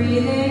of your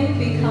breathing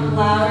become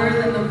louder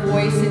than the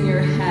voice in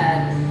your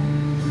head.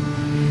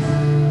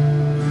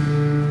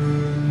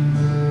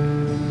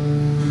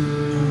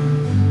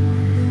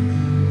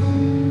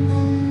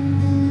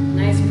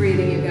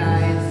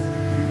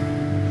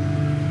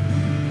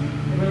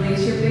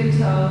 your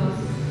toes.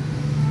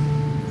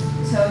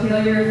 Toe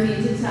heel your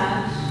feet to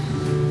touch.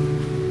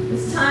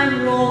 This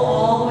time roll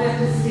all the way up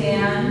to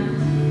stand.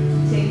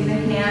 Taking the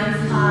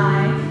hands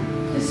high.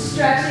 Just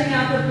stretching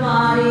out the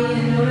body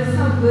and notice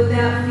how good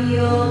that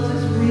feels.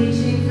 Just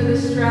reaching for the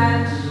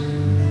stretch.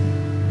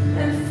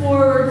 And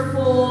forward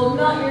fold.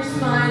 Melt your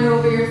spine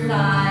over your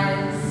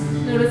thighs.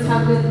 Notice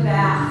how good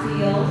that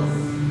feels.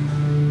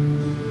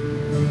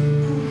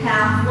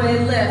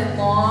 Halfway lift.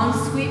 Long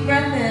sweet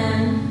breath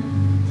in.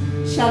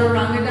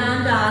 Chaturanga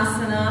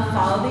Dandasana,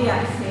 follow the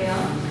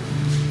exhale.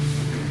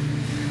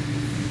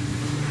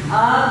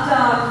 Up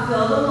dog,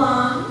 fill the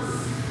lungs.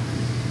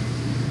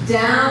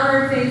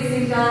 Downward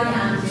facing dog,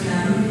 empty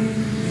them.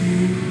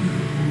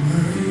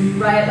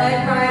 Right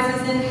leg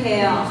rises,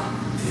 inhale.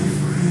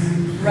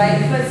 Right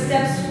foot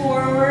steps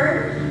forward.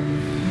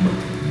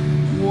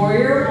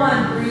 Warrior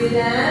one, breathe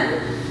in.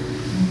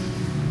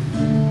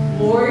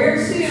 Warrior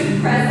two,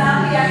 press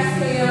out the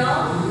exhale.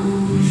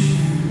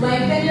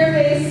 Lengthen your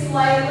base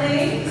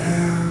slightly,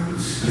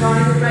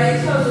 drawing the right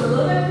toes a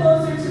little bit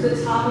closer to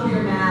the top of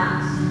your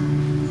mat.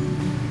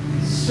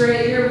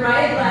 Straighten your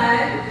right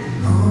leg.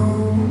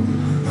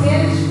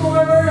 Hinge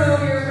forward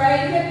over your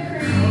right hip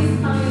crease,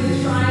 coming to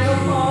triangle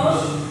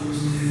pose.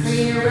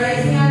 Bring your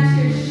right hand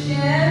to your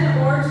shin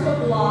or to a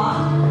block.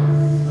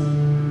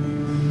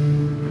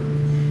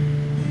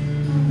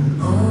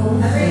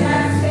 Every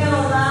exhale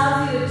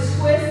allows you to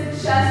twist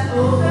the chest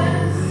open.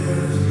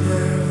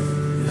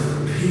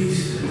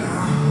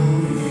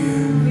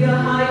 Feel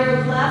how your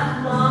left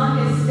lung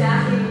is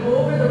stacking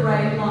over the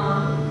right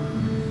lung.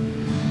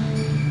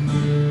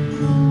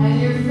 And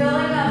you're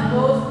filling up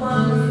both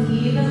lungs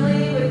evenly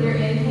with your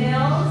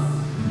inhales.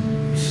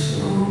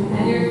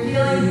 And you're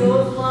feeling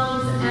both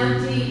lungs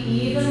empty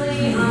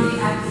evenly on the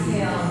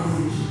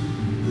exhales.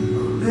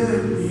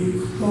 Let me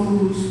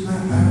close my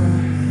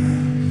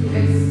eyes. Keep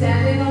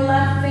extending the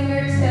left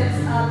fingertips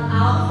up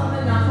out from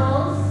the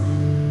knuckles.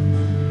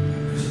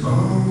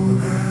 All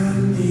I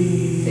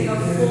need. Take a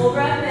full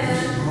breath in.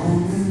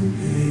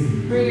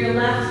 Bring your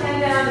left hand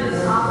down to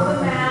the top of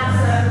the mat,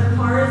 set up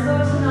for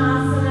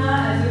Parasuttanasana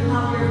as you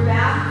hop your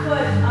back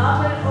foot up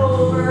and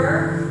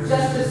over,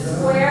 just to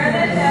square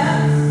the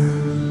hips.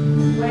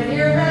 When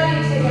you're ready,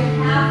 take a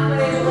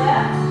halfway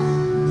lift.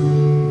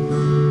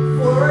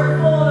 Forward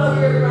fold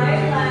over your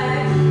right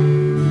leg.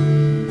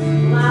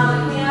 Allow the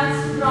hands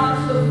to drop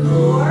to the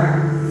floor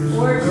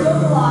or to a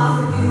block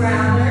if you'd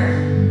rather.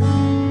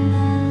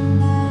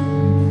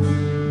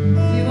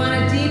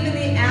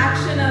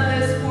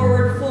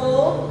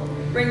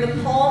 Bring the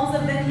palms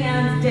of the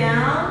hands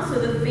down so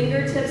the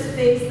fingertips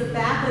face the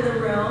back of the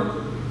room.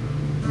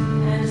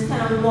 And just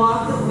kind of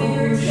walk the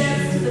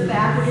fingertips to the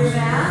back of your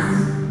mat,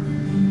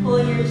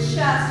 pulling your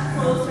chest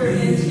closer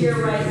into your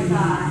right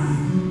thigh.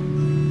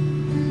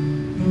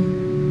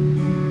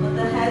 Let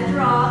the head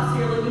drop so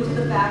you're looking to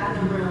the back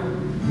of the room.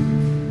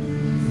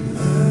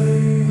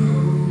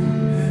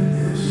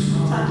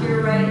 Tuck your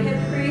right hip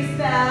crease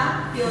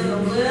back, feeling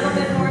a little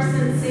bit more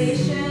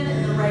sensation in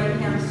the right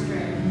hamstring.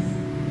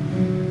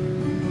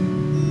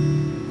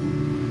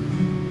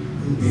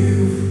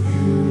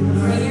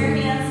 Bring your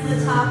hands to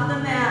the top of the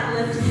mat,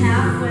 lift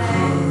halfway.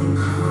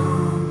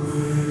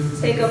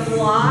 Take a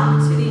block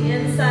to the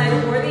inside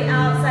or the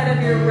outside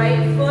of your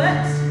right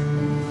foot.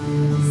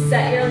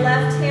 Set your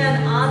left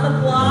hand on the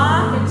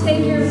block and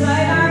take your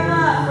right arm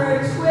up for a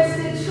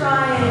twisted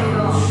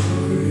triangle.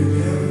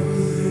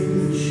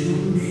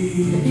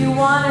 If you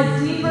want a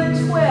deeper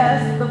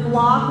twist, the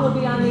block will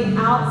be on the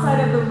outside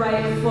of the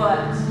right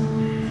foot.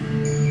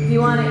 If you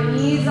want to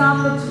ease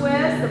off the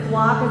twist, the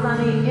block is on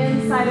the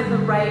inside of the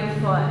right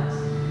foot.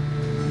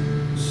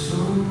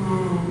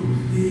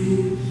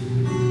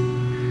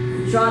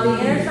 Draw the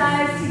inner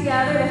thighs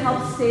together to help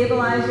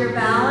stabilize your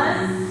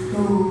balance.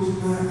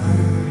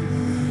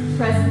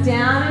 Press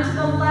down into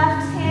the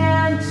left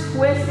hand,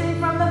 twisting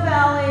from the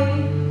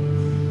belly.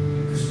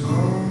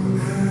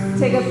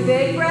 Take a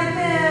big breath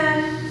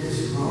in.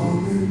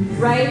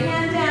 Right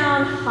hand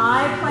down,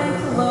 high plank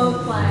to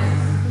low plank.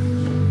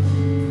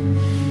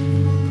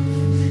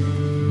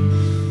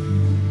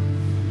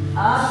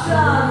 Up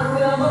dog,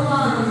 fill the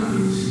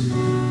lungs.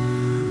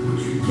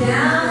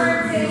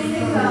 Downward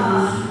facing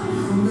dog.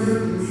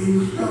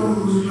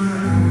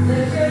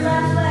 Lift your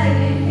left leg,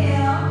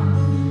 inhale.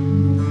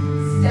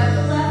 Step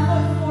the left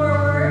foot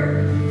forward.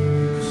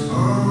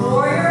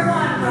 Warrior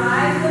one,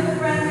 rise with the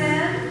breath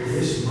in.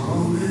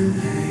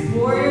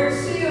 Warrior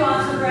two, on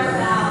the breath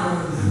out.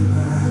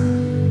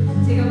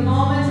 Take a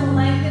moment to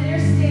lengthen your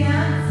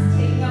stance.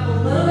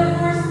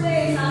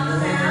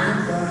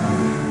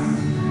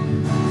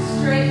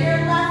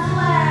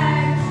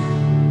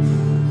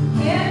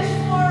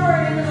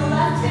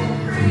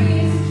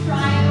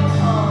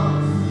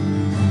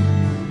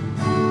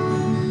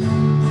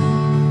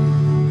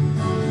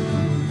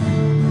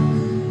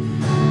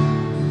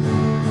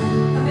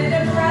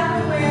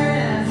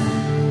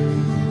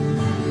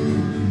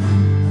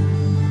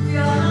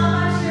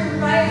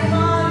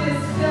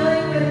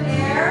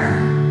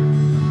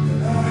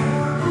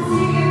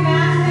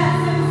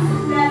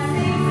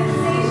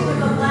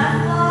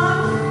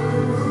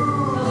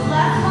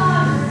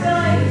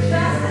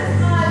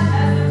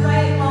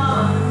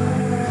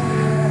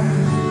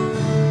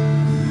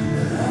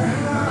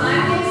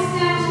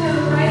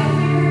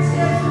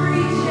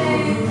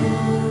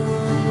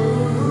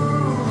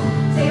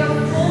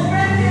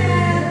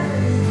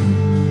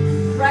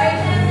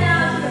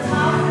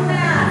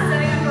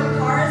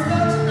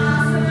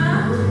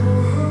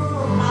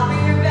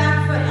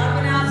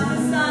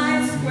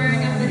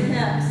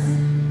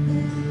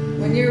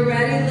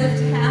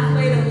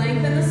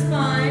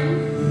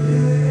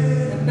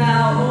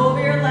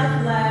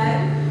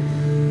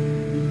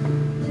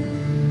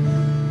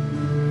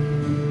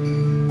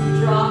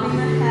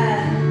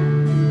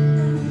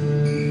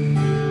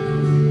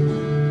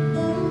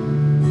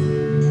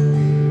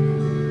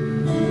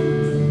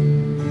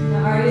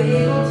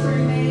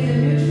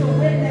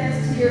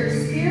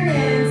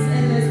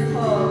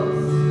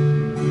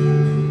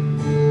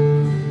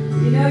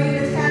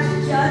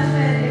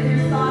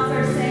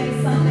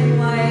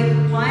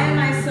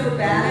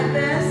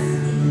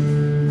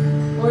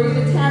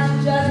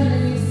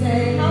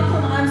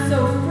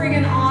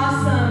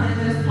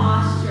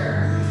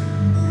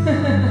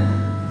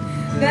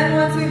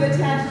 you've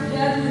attached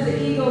judgment,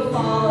 the ego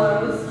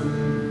follows.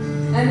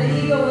 And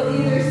the ego will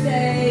either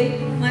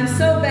say, I'm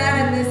so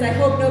bad at this, I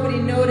hope nobody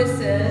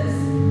notices.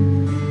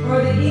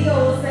 Or the ego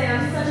will say,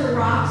 I'm such a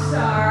rock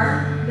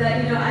star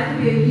that, I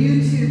could be a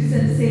YouTube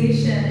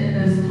sensation in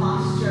this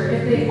posture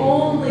if they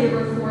only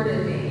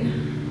recorded me.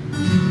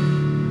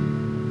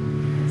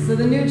 So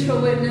the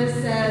neutral witness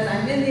says,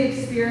 I'm in the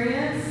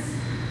experience.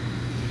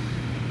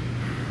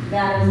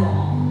 That is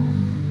all.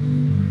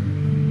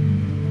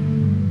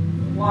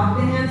 Walk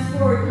the hands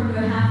forward, come to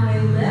a halfway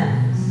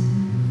lift.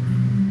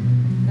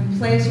 And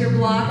place your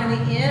block on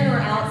the in or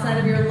outside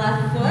of your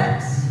left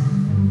foot.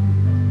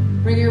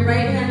 Bring your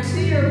right hand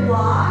to your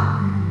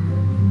block.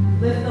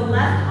 Lift the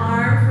left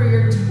arm for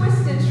your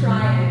twisted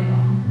triangle.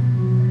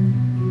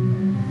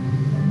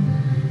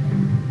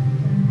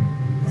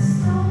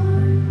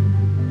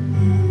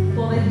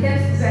 Pull the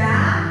hips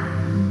back.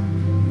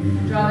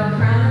 Draw the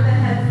crown of the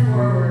head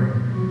forward.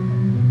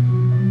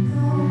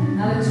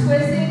 Now the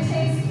twisting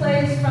takes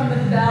place from the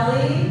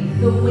belly,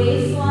 the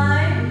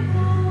waistline.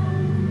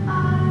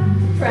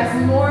 Press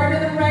more to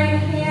the right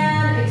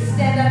hand.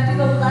 Extend up to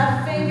the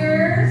left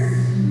fingers.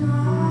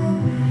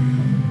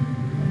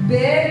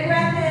 Big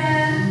breath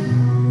in.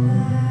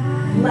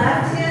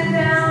 Left hand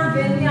down,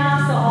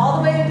 vinyasa, all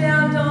the way to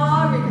down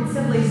dog. You can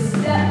simply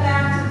step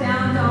back to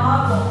down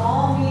dog. We'll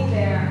all meet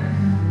there.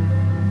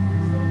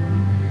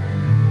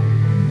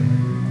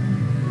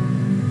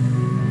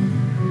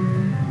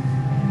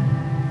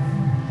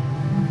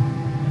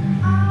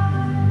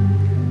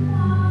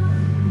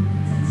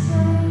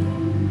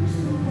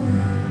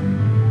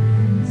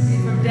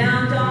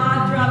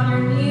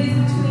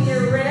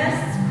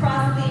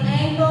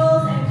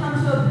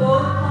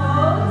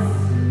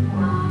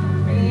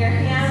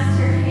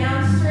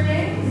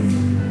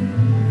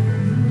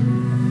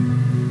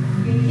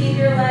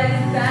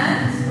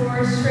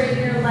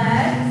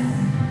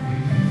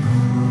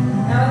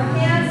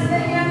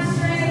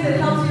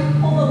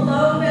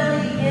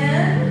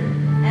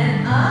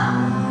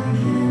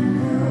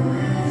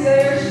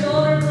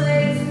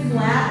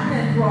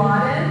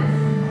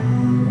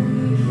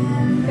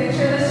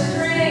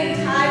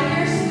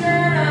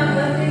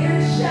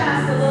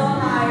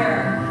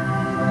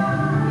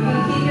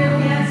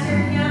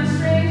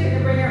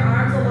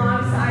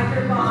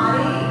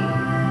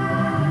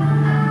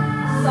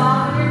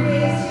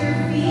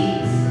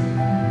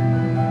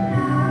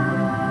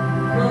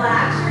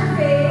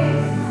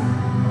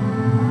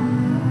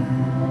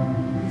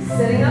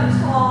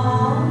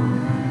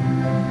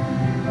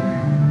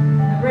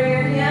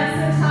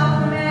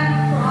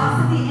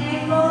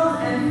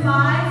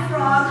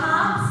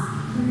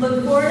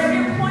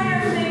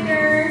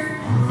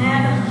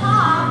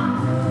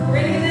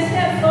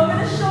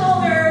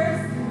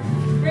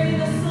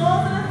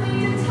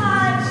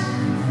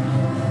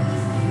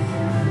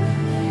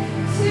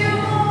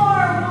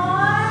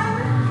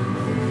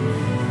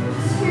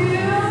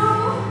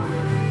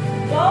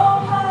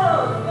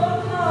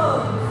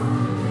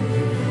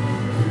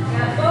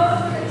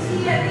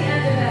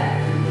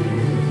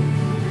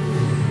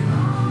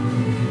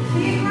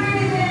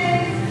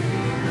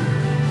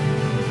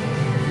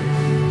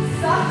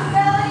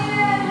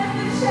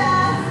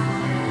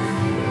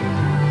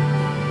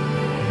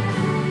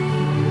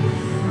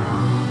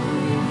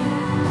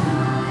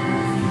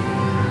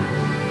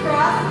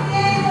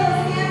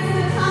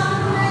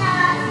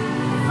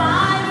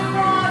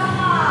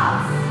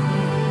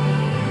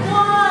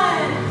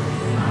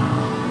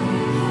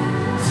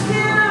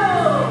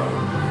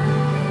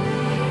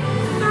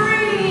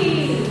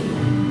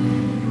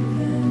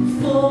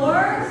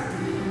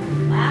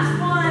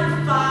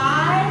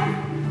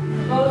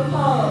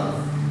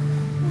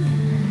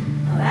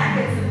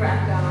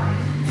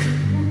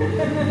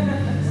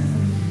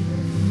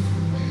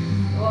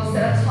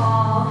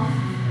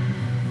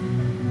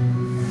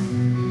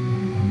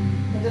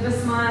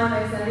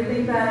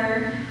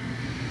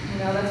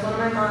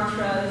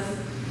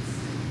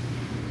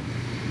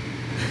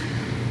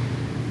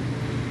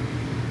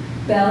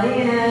 Belly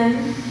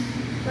in.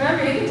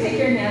 Remember, you can take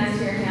your hands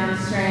to your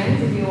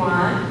hamstrings if you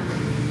want.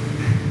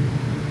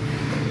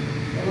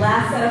 The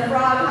last set of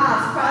frog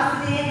hops.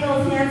 Cross the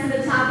ankles, hands to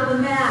the top of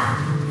the mat.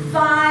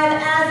 5,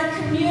 as a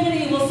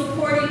community, we'll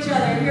support each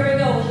other. Here we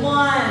go.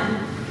 1,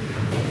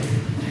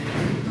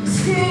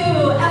 2,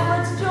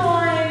 efforts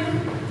join.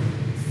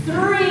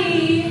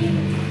 3,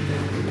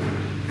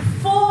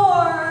 4,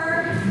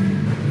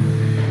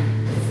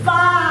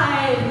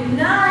 5.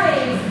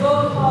 Nice. Go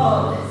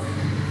pose.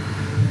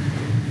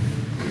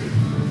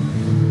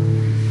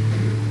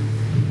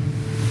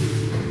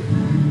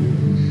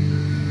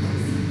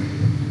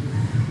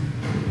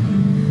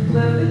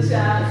 Lift the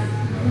chest.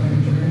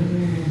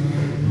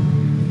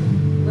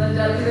 Lift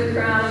up to the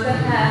crown of the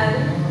head.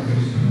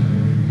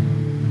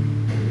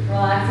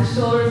 Relax the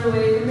shoulders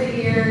away from the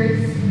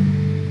ears.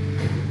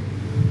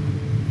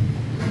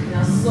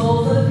 Now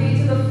soles of the feet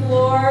to the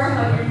floor.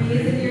 Hug your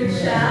knees into your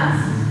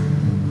chest.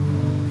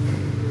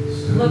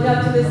 Look up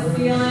to the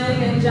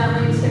ceiling and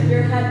gently tip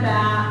your head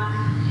back.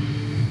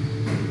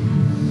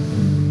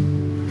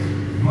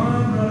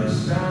 My brother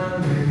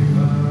standing.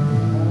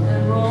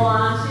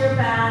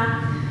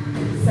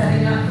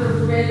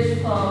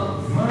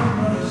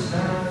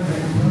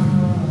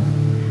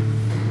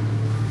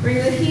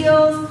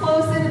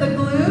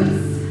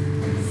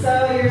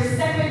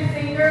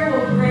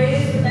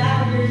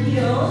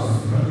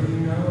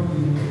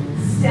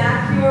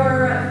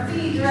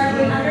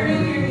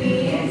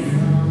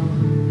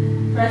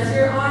 Press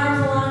your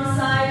arms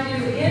alongside you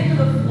into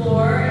the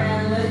floor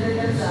and lift the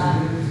hips up.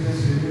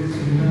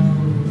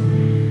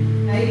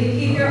 Now you can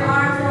keep your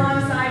arms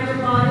alongside your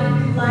body if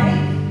you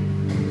like.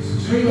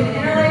 Or you can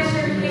interlace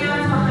your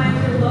hands behind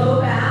your low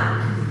back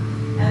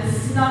and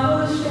snuggle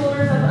the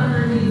shoulders up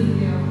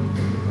underneath you.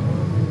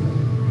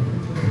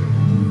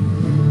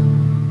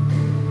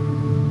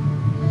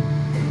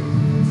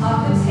 Tuck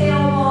the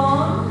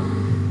tailbone.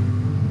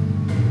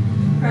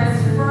 Press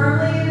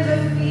firmly into the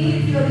feet.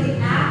 Feel the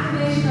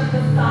activation of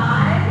the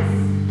thighs.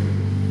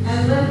 And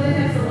lift the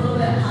hips a little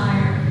bit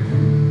higher.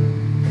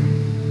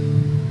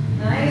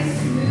 Nice,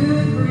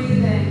 smooth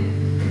breathing.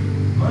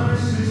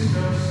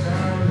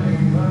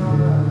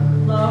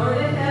 Lower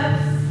the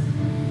hips.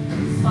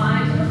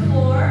 Spine to the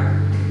floor.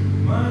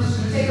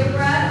 Take a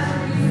breath,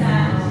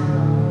 reset.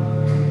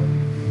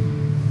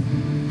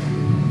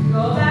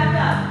 Go back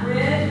up,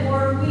 bridge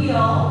or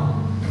wheel.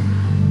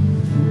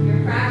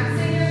 You're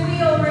practicing your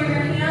wheel. Bring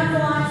your hands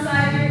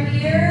alongside your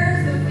ears.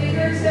 The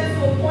fingertips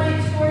will point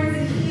towards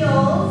the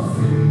heels.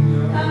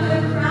 Come to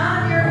the crown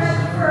of your head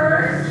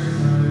first.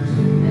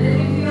 And if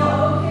you feel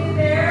okay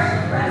there,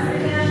 press the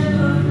hands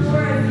into the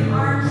floor as the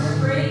arms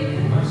straighten.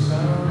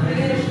 And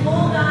begin to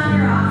hold on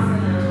your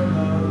asana.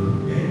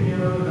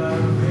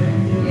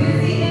 Use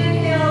the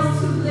inhales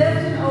to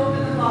lift and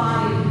open the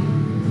body.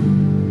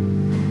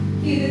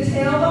 Keep the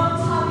tailbone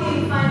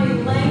tucking, finding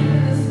length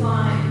in the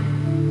spine.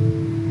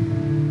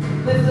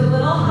 Lift a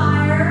little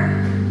higher.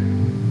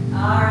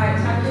 All right,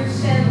 tuck your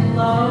chin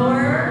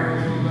lower.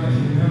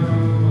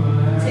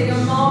 Take a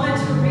moment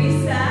to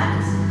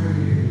reset.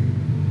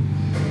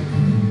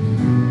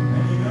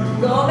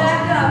 Go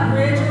back up,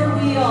 bridge or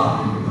wheel.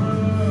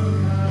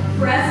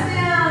 Press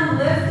down,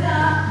 lift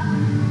up.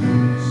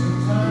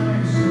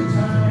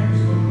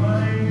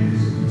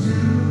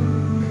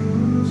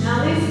 Now,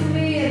 at least for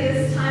me, at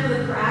this time of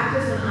the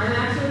practice, when I'm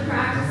actually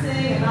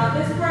practicing, about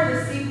this part of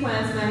the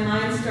sequence, my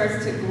mind starts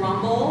to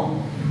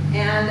grumble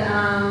and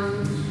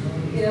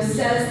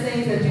says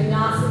things that do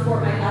not support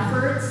my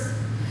efforts.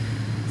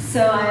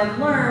 So I have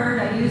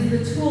learned, I use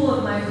the tool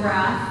of my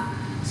breath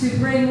to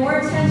bring more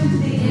attention to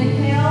the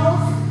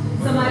inhales,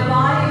 so my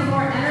body is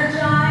more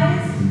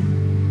energized,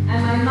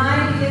 and my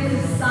mind begins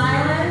to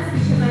silence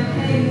because I'm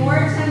paying more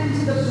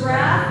attention to the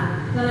breath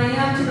than I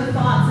am to the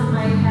thoughts in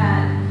my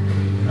head.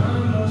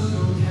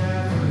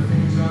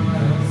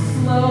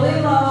 Slowly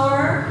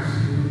lower.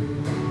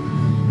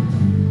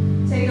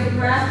 Take a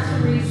breath to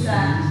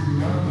reset.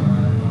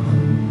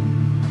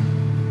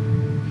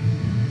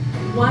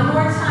 One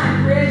more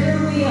time, bridge or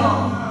wheel.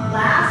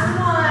 Last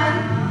one.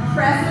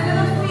 Press into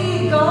the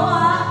feet, go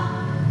up.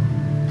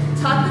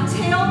 Tuck the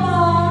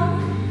tailbone.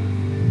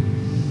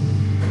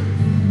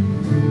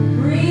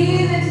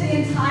 Breathe into the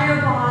entire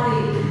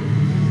body.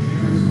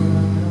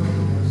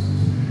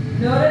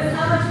 Notice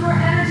how much more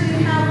energy you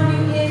have when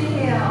you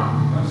inhale.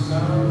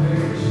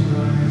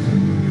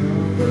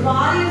 The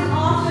body is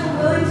often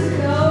willing to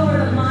go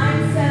where the mind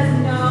says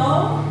no.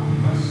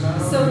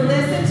 So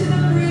listen to the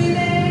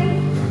breathing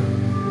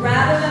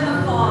rather than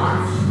the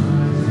thoughts.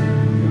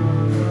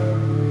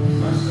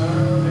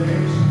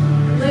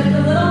 Lift a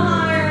little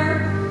higher.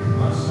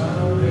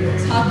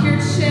 Tuck your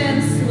chin,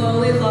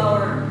 slowly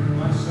lower.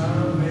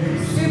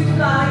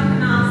 Supta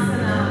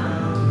Konasana.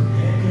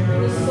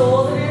 Bring the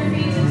soles of your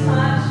feet to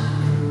touch.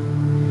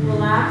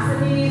 Relax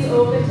the knees,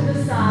 open to the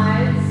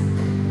sides.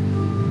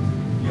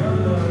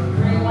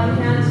 Bring one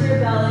hand to your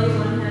belly,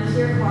 one hand to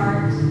your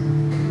heart.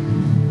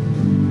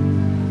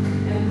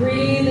 And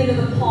breathe into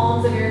the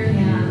palms of your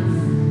hands.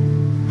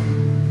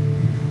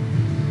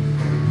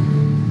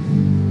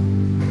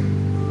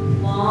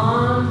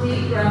 Long,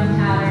 deep breath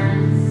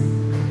patterns.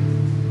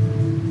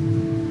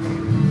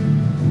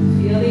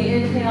 Feel the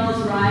inhales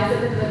rise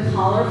up into the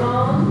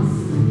collarbones,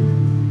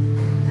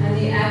 and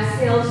the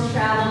exhales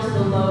travel to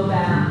the low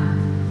back.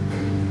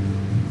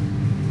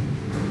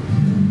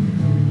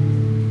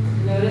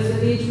 Notice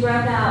with each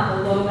breath out,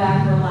 the low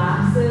back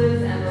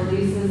relaxes and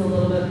releases a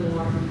little bit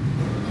more.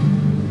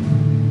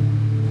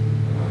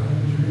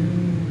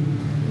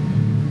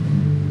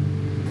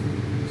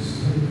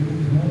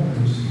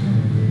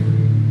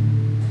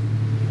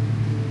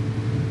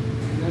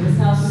 Notice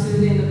how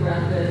soothing the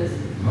breath is.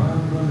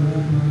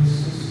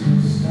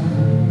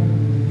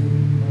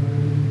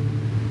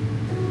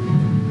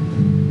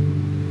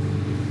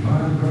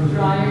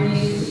 Draw your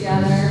knees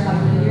together up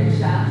into your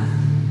chest.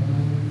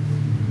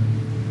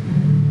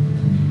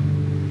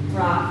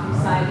 Rock from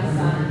side to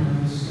side.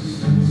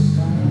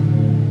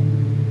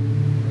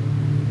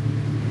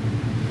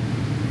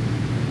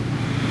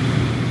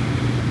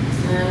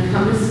 And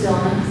come to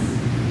stillness.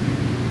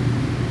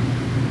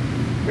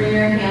 Bring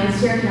your hands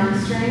to your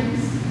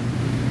hamstrings.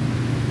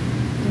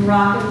 And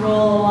rock and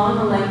roll along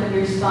the length of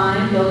your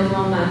spine, building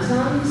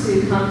momentum to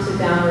come to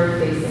downward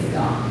facing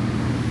dog.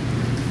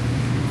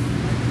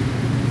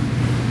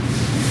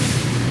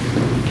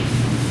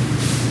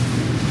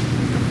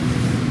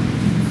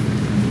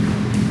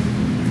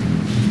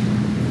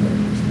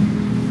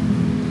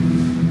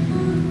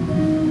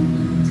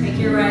 Take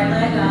your right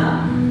leg up.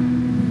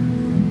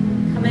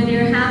 Come into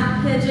your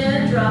half pitch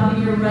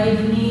dropping your right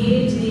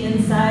knee to the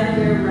inside of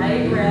your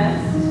right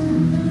wrist.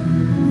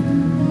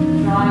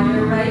 Drawing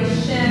your right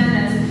shin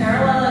as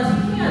parallel as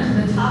you can to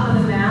the top of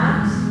the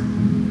mat.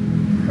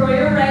 Curl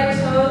your right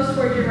toes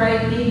toward your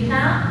right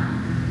kneecap.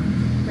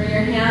 Bring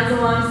your hands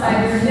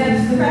alongside your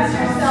hips. Press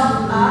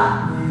yourself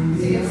up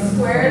so you can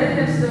square the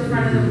hips to the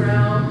front of the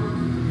room.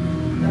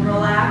 Then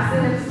relax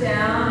the hips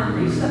down and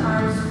reach the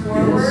arms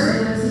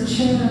forward.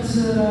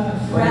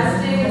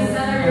 Resting the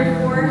center of your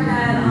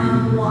forehead on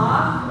the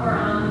block or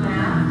on the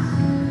mat.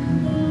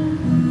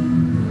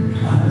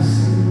 I've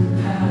seen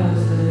the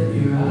paths that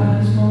your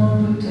eyes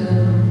wander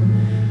down.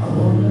 I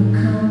wanna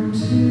come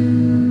to.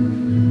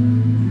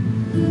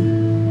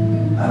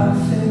 I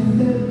think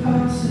that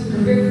possibly.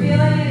 If you're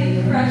feeling any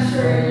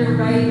pressure in your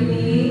right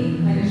knee,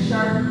 like a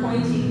sharp,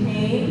 pointy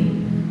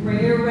pain, bring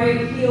your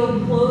right heel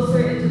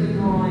closer into the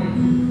groin.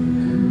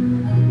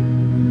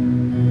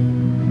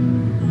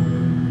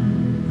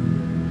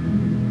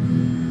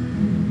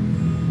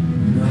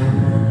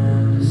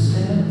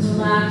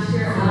 Relax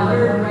your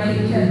outer right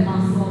hip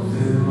muscles.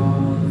 Through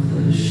all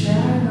of the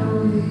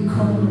shadowy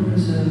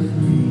corners of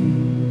me.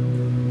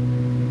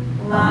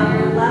 Allow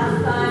your left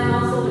thigh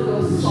muscle to go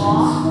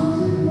soft.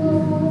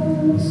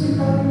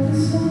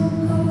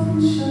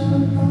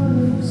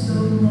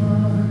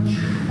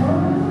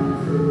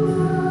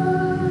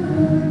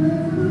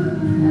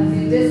 As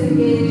you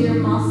disengage your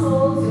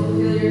muscles, you'll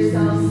feel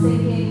yourself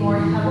sinking more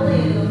heavily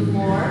into the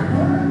floor.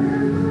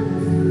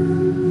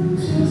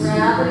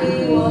 Gravity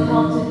will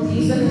help to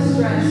deepen the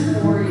stretch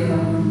for you.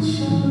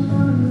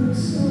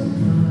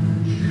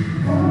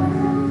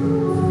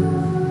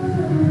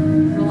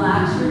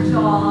 Relax your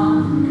jaw.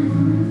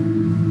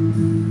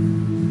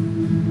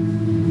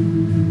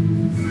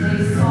 Stay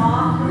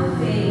soft in the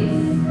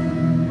face.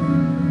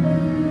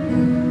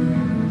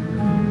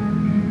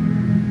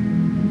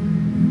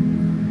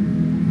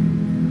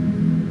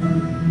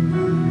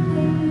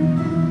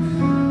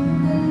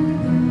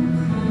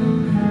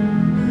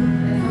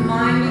 If the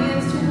mind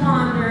begins to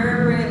wander,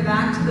 bring it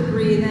back to the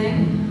breathing.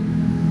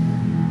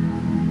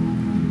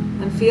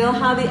 And feel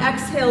how the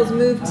exhales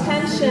move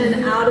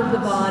tension out of the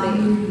body.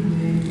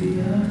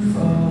 Maybe I'm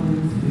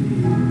falling for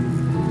you.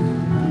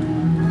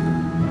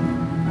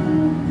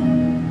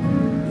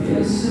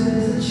 Yes,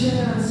 there's a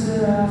chance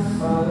that I've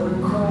fallen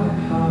quite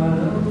hard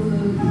over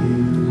you.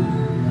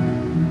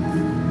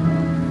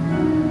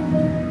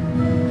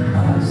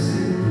 I've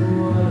seen the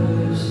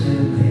waters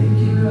that make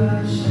your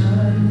eyes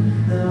shine.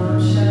 Now I'm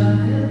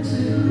shining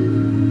too.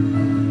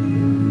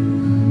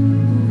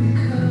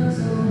 Because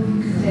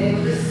Stay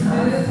with the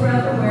smooth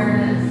breath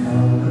awareness.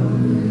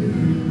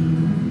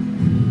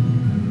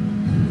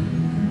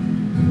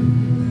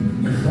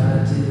 if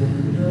I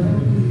didn't know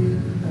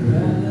you, I'd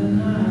rather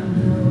not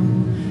know.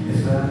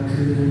 If I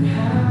couldn't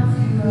have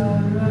you,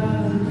 I'd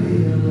rather be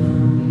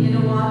alone. Begin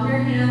to walk your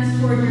hands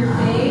toward your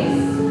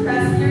face,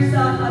 pressing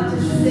yourself up to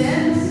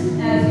sit.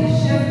 As you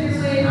shift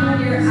your weight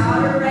on your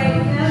outer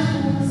right hip,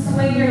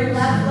 swing your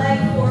left leg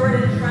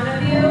forward in front of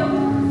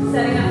you,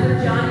 setting up for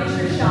Janu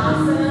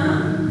Shirshasana.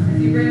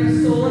 As you bring the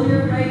sole of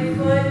your right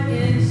foot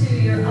into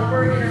your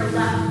upper inner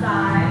left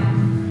thigh.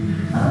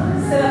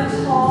 Sit up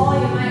tall.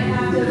 You might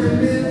have to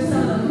remove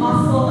some of the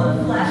muscle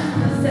and flesh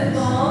from the sit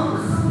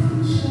bones.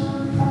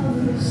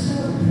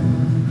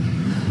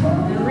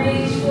 And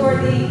reach for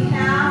the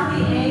calf,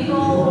 the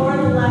ankle, or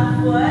the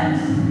left foot,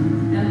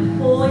 and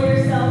pull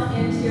yourself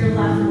into your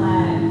left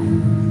leg.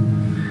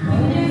 You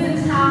can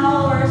use a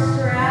towel or a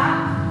strap,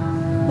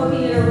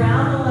 hooking it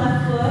around the left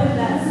foot if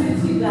that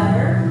suits you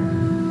better.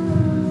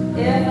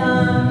 If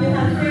you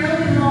have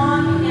fairly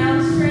long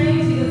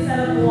hamstrings, you can set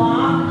a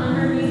block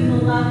underneath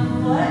the left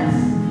foot,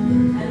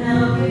 and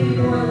that'll give you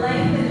more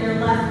length in your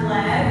left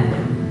leg,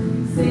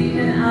 so you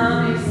can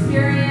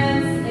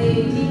experience a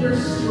deeper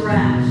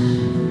stretch.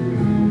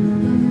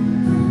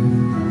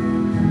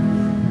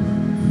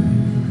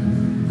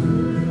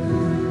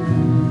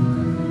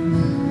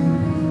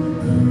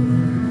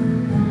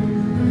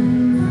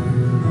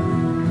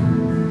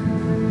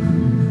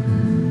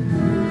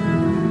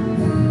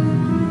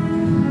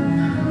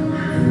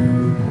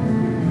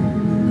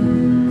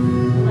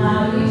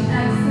 Allow each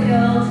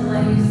exhale to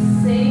let you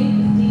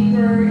sink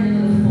deeper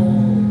into the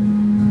fold.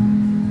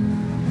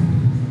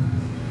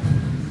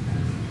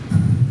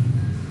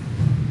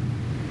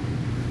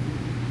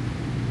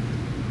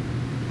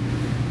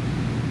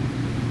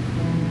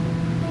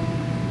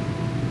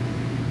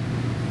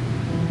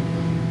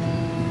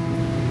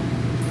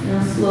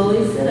 Now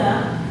slowly sit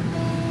up.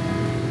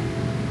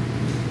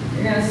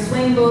 You're going to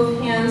swing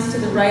both hands to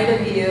the right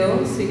of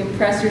you so you can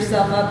press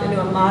yourself up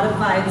into a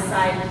modified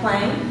side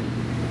plank,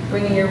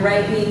 bringing your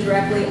right knee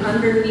directly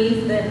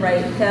underneath the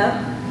right hip.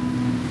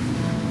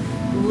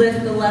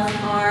 Lift the left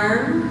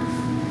arm.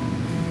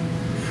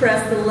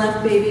 Press the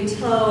left baby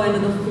toe into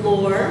the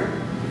floor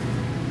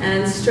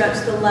and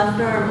stretch the left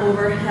arm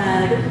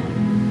overhead,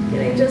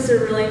 getting just a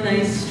really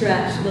nice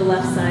stretch to the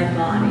left side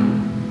body.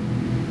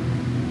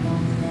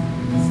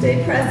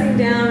 Stay pressing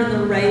down in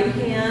the right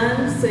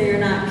hand so you're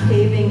not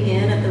caving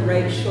in at the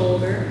right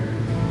shoulder.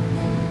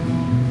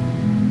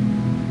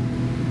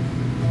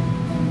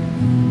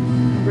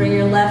 bring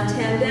your left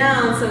hand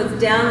down so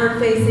it's downward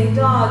facing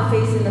dog,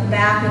 facing the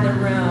back of the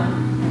room.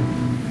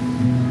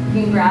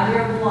 You can grab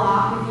your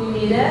block if you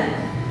need it.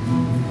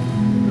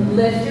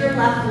 Lift your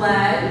left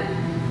leg.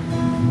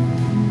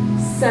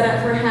 Set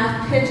up for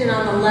half pigeon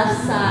on the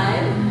left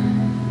side.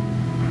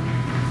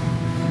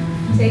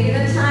 Taking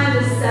the time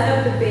to set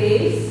up the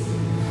base.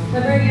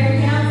 Now bring your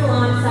hands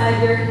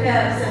alongside your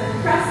hips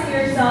and pressing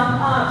yourself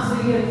up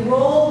so you can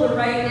roll the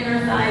right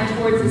inner thigh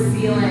towards the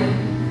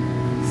ceiling.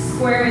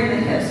 Squaring the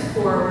hips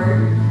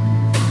forward.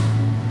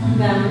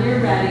 Then when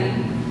you're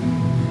ready,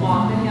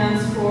 walk the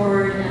hands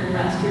forward and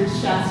rest your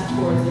chest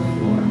towards the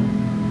floor.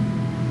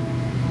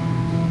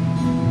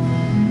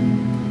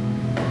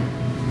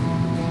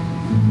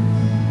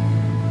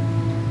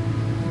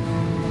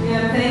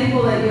 I'm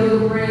thankful that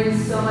yoga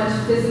brings so much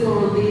physical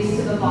release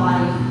to the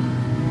body.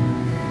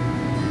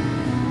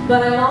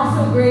 But I'm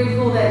also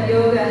grateful that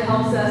yoga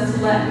helps us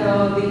to let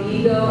go of the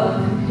ego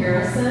of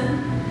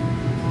comparison.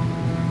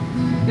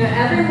 Now,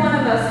 every one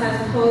of us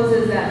has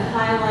poses that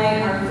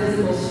highlight our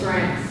physical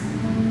strengths.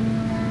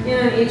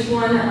 Each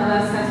one of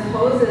us has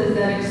poses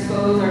that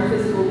expose our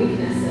physical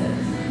weaknesses.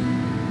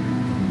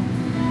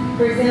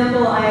 For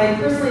example, I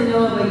personally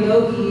know of a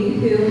yogi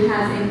who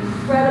has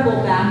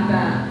incredible back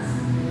bends.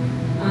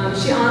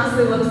 She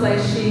honestly looks like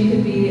she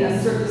could be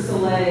a Cirque du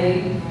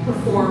Soleil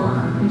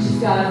performer, and she's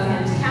got a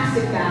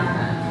fantastic back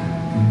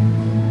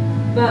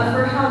bend. But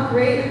for how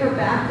great her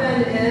back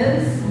bend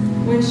is,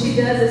 when she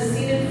does a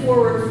seated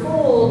forward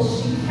fold,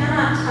 she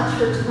cannot touch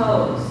her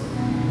toes.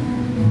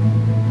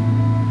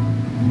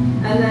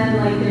 And then,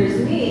 like, there's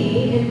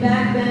me in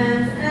back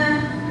bends.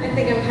 I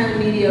think I'm kind of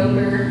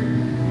mediocre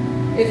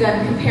if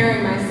I'm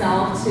comparing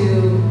myself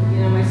to,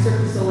 my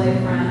Cirque du Soleil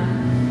friend.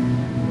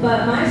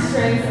 But my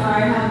strengths are I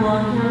have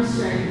long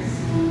hamstrings.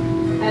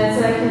 And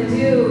so I can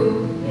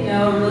do,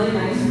 a really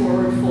nice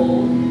forward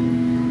fold.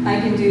 I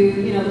can do,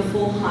 the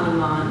full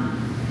Hanuman.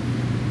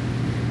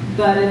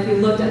 But if you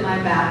looked at my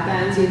back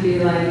bends, you'd be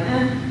like,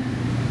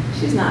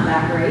 she's not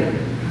that great.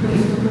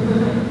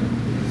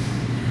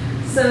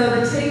 So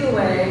the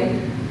takeaway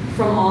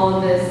from all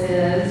of this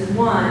is,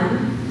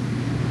 one,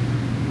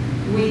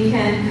 we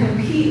can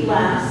compete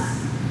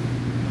less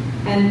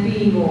and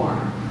be more.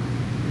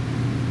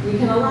 We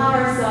can allow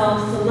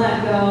ourselves to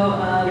let go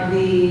of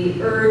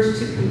the urge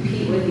to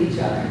compete with each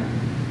other.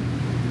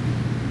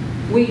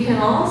 We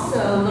can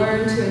also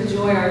learn to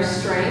enjoy our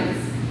strengths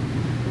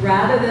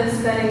rather than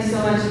spending so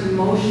much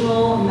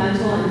emotional,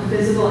 mental, and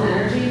physical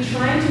energy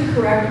trying to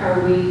correct our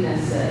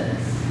weaknesses.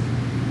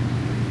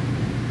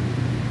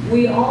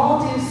 We all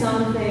do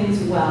some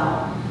things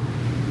well,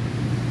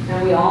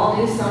 and we all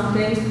do some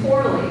things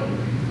poorly.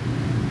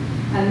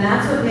 And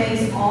that's what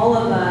makes all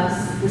of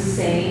us the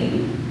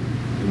same,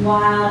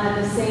 while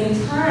at the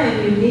same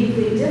time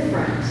uniquely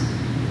different.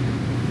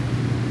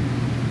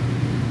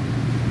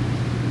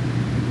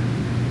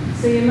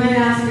 So you might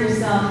ask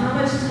yourself, how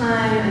much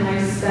time am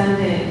I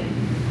spending?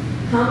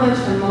 How much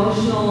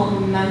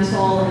emotional,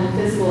 mental, and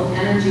physical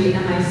energy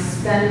am I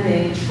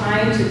spending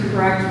trying to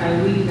correct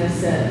my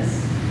weaknesses?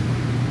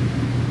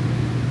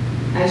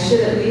 I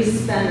should at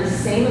least spend the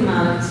same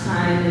amount of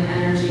time and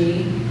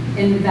energy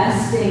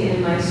investing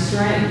in my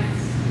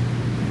strengths.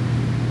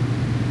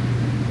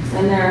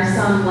 And there are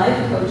some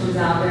life coaches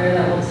out there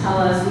that will tell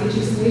us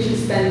we should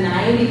spend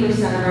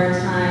 90% of our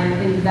time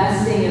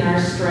investing in our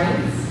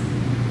strengths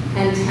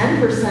and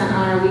 10%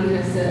 on our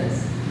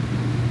weaknesses.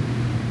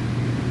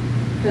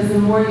 Because the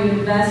more you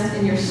invest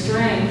in your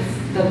strengths,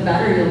 the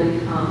better you'll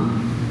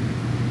become.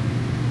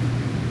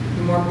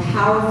 The more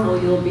powerful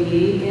you'll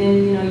be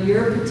in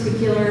your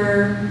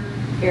particular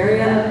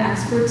area of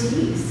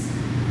expertise.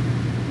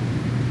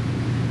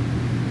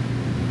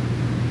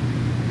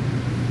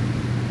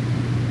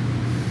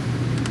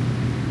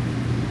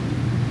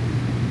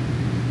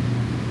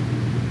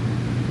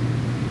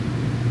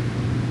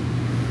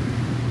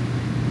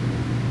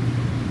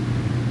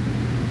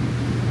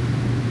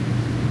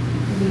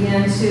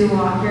 Begin to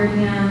walk your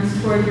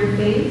hands toward your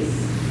face,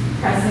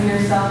 pressing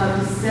yourself up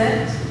to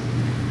sit.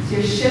 So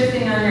you're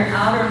shifting on your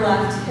outer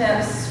left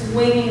hip,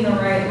 swinging the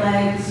right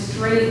leg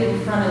straight in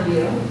front of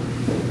you.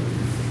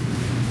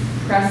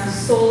 Press the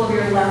sole of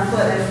your left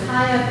foot as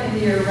high up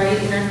into your right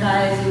inner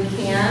thigh as you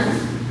can,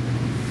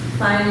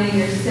 finding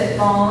your sit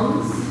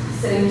bones,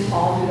 sitting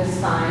tall through the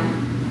spine.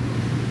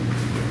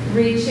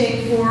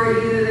 Reaching for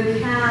either the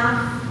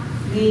calf,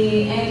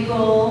 the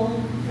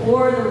ankle,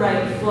 or the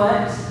right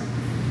foot.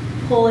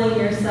 Pulling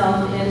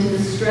yourself into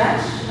the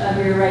stretch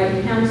of your right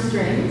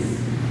hamstrings.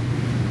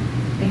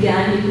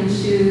 Again, you can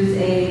choose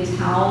a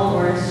towel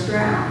or a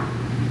strap,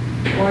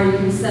 or you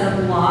can set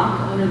a block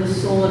under the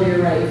sole of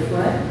your right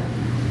foot.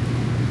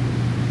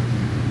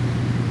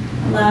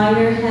 Allow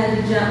your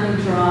head to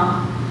gently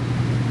drop.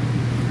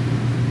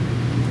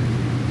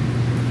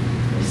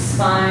 Your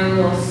spine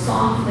will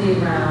softly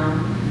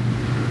round.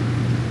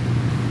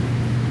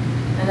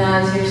 And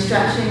as you're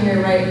stretching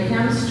your right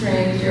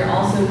hamstrings, you're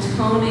also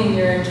toning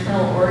your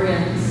internal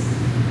organs.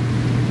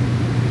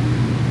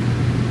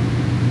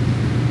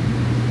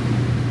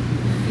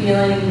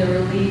 feeling the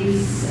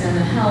release and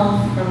the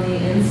health from the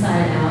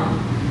inside out.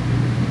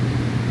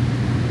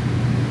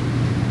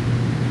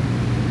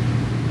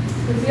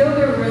 Because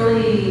yoga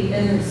really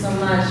isn't so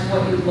much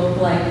what you look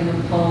like in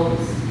the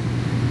pose,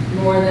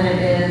 more than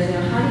it is,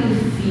 how do you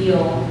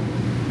feel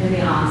in the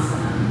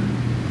asana?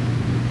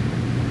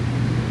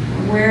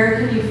 Where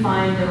can you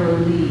find the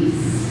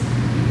release?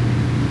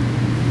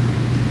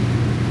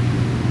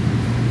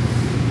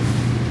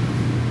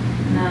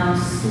 Now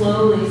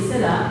slowly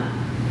sit up.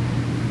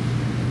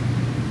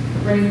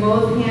 Bring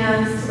both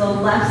hands to the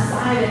left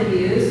side of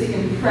you so you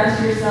can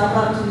press yourself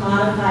up to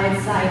modified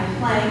side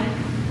plank.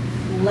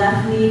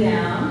 Left knee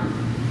down.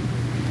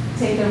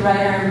 Take the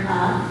right arm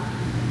up.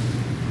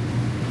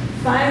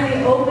 Find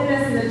the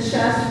openness in the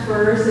chest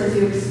first as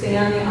you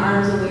expand the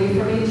arms away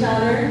from each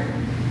other.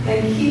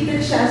 And keep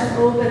the chest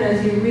open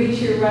as you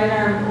reach your right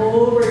arm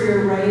over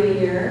your right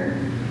ear.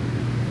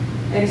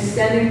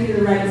 Extending through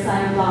the right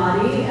side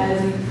body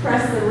as you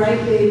press the right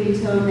baby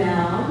toe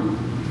down.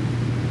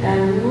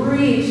 And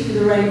reach to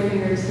the right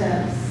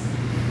fingertips.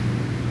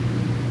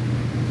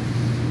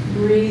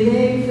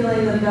 Breathing,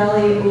 feeling the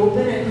belly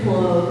open and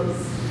close.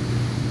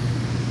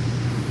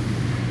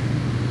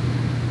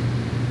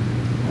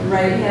 The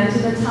right hand to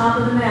the top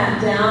of the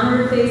mat,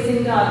 downward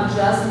facing dog,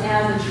 just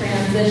as a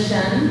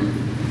transition.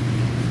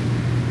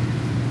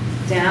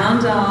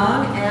 Down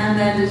dog, and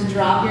then just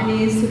drop your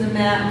knees to the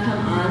mat, come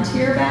onto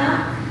your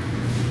back.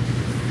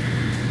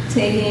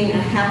 Taking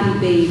a happy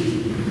baby.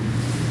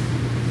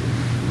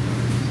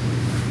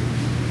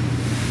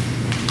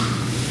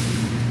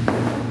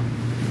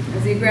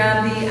 As you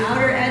grab the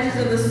outer edges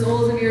of the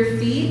soles of your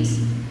feet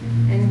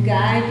and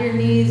guide your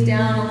knees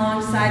down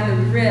alongside the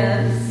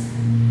ribs,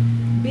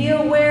 be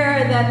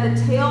aware that the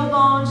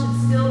tailbone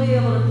should still be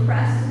able to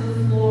press to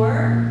the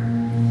floor,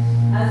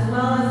 as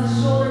well as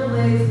the shoulder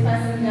blades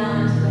pressing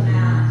down into the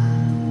mat.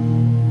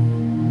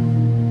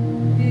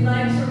 If you'd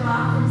like to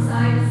rock from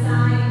side to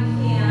side, you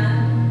can.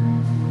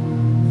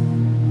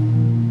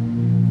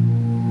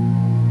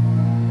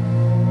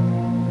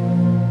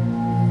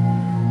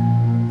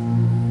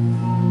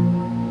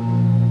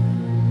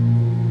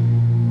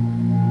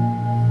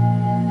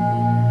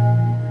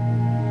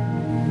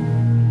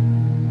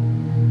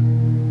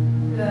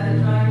 Good.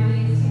 Draw your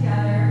knees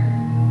together.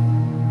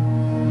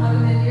 Hug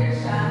them into your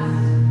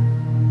chest.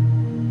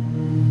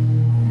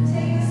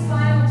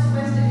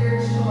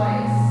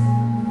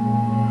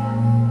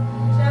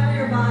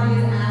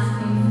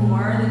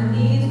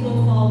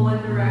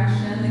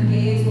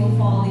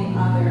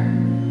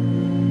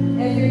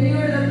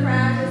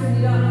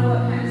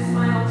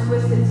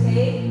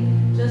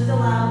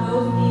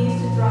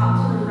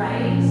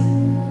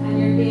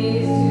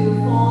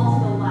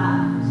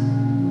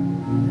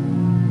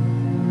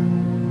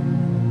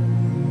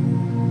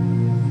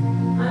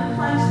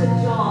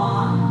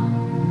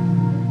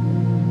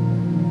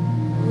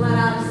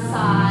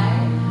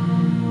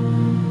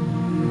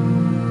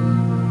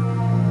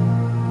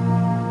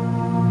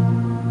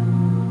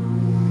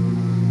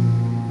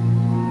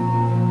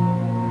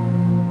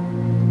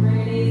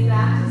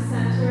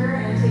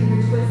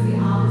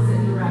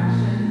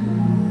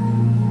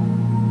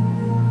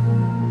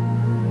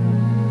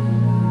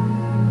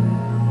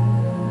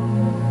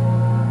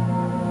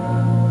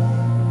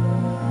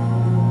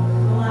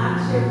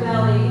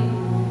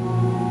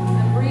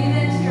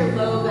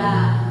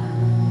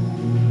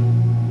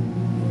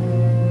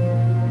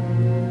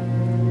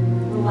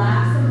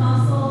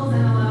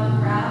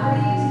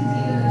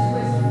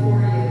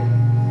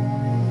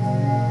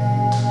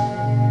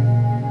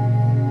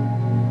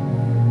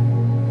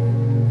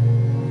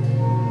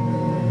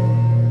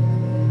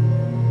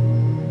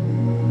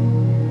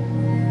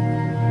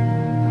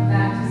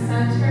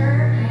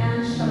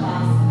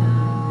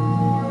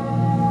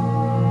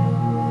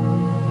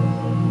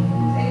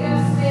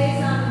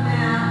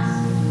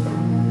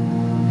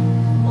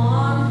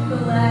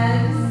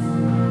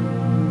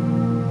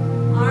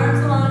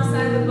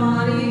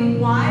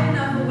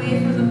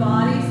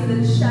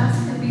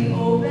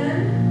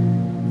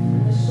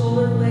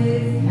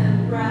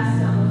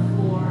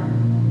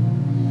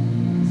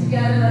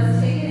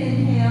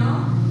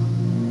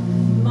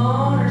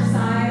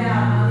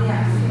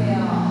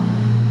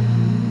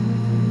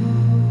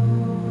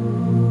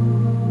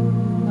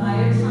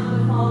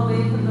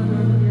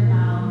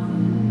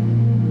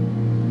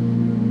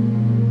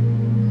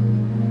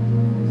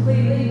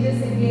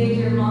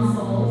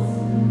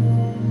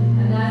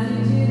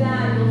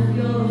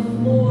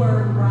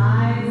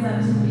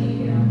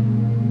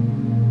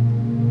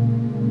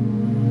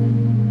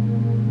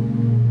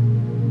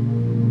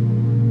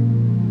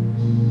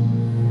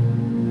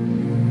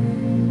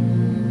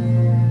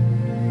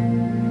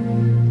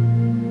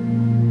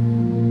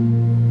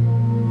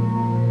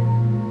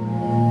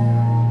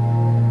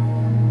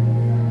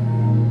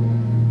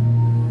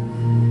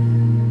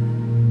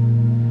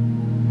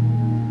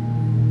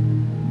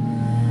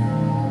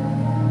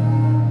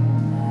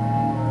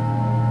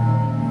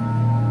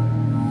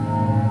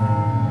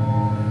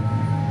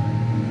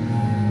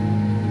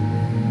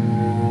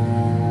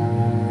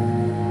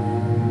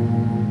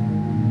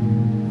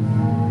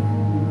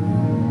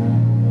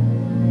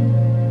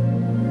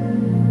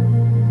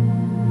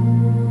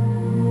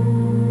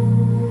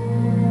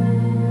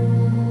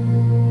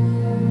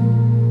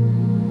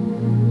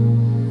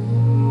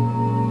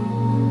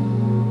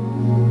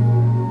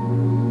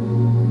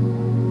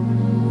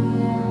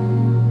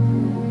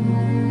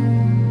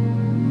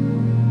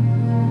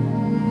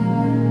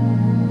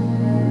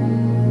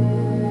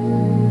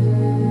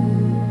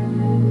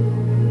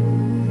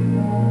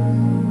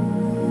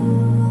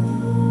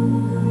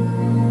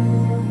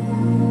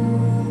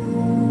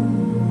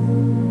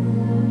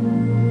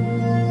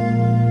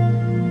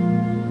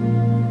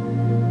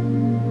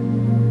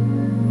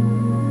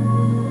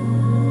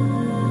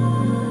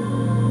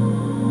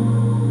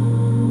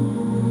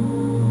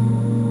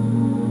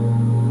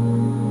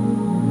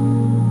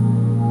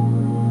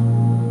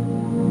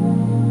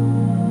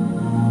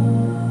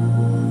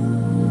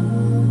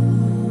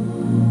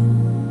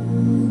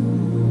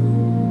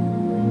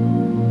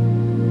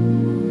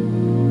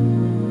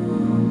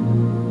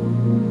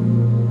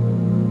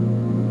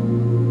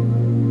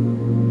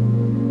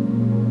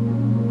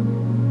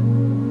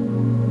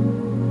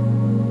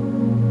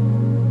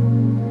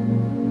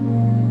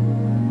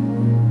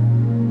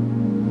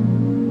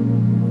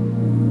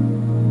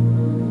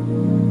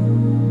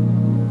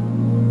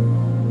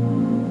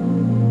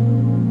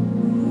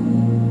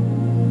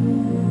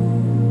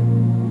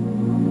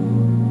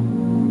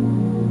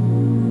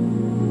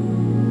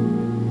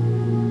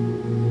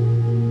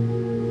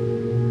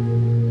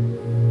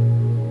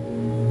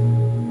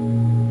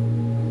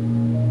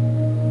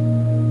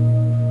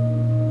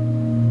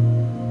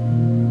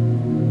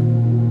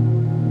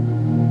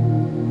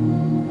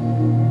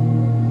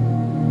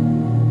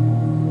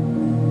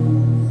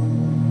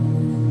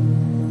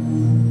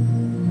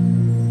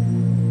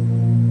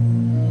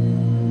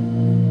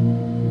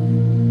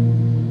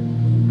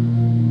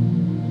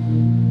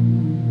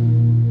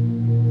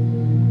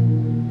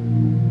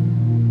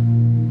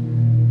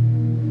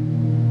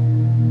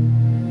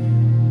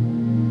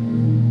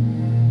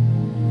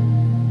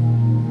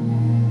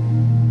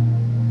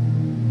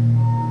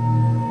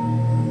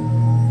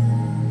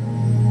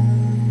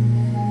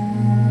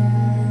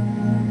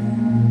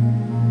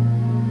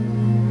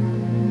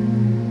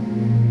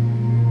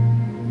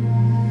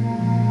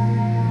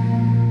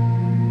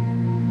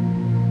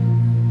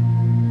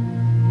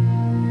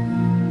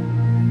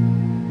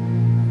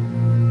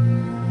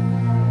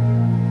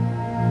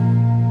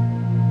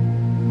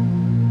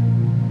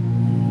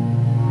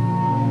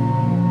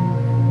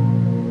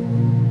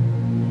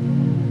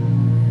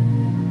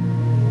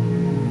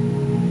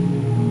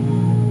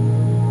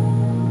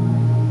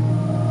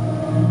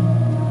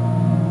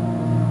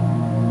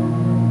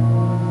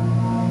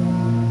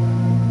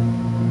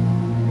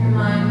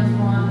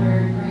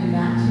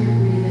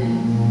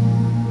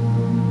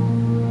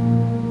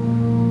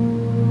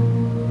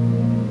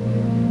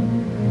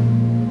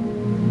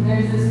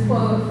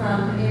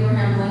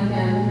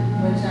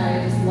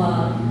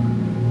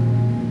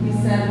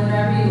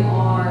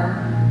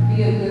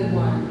 good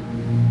one.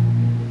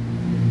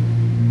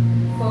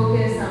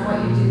 Focus on what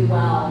you do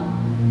well.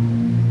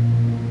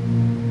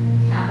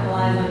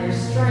 Capitalize on your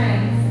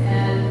strengths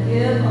and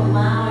give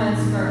allowance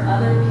for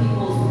other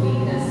people's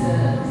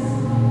weaknesses,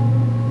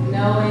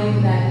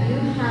 knowing that you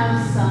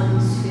have some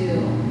too.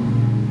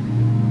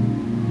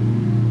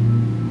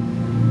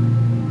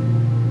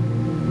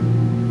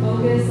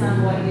 Focus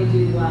on what you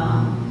do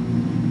well.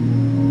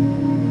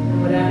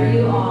 And whatever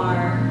you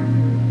are,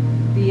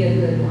 be a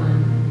good one.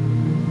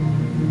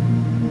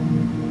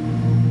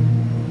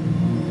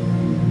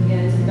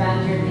 Begin to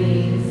bend your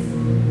knees.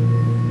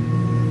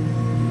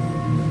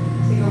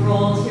 Take a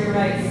roll to your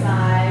right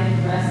side,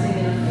 resting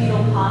in a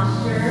fetal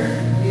posture,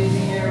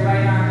 using your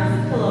right arm as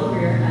a pillow for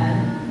your head.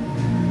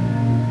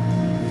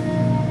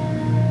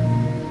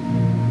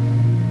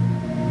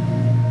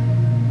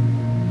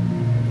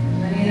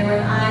 And either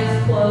with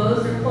eyes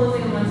closed or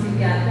closing them once you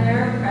get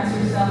there, press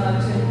yourself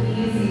up to an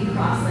easy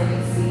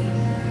cross-legged seat.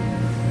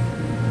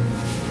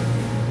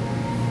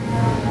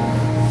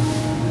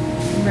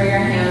 Bring your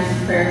hands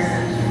to prayer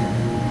center.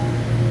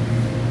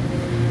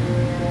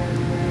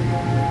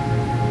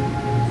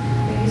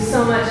 Thank you so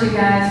much, you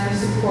guys, for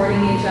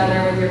supporting each other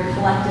with your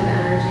collective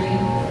energy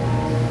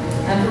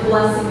and for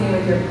blessing me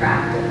with your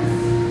practice.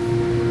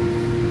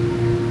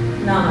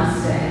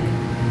 Namaste.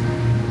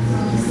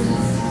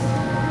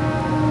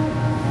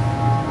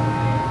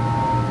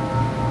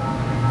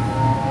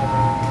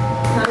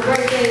 Have a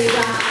great day, you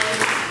guys.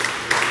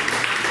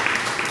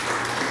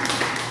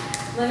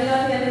 Let me know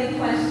if you have any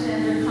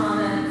questions or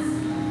comments.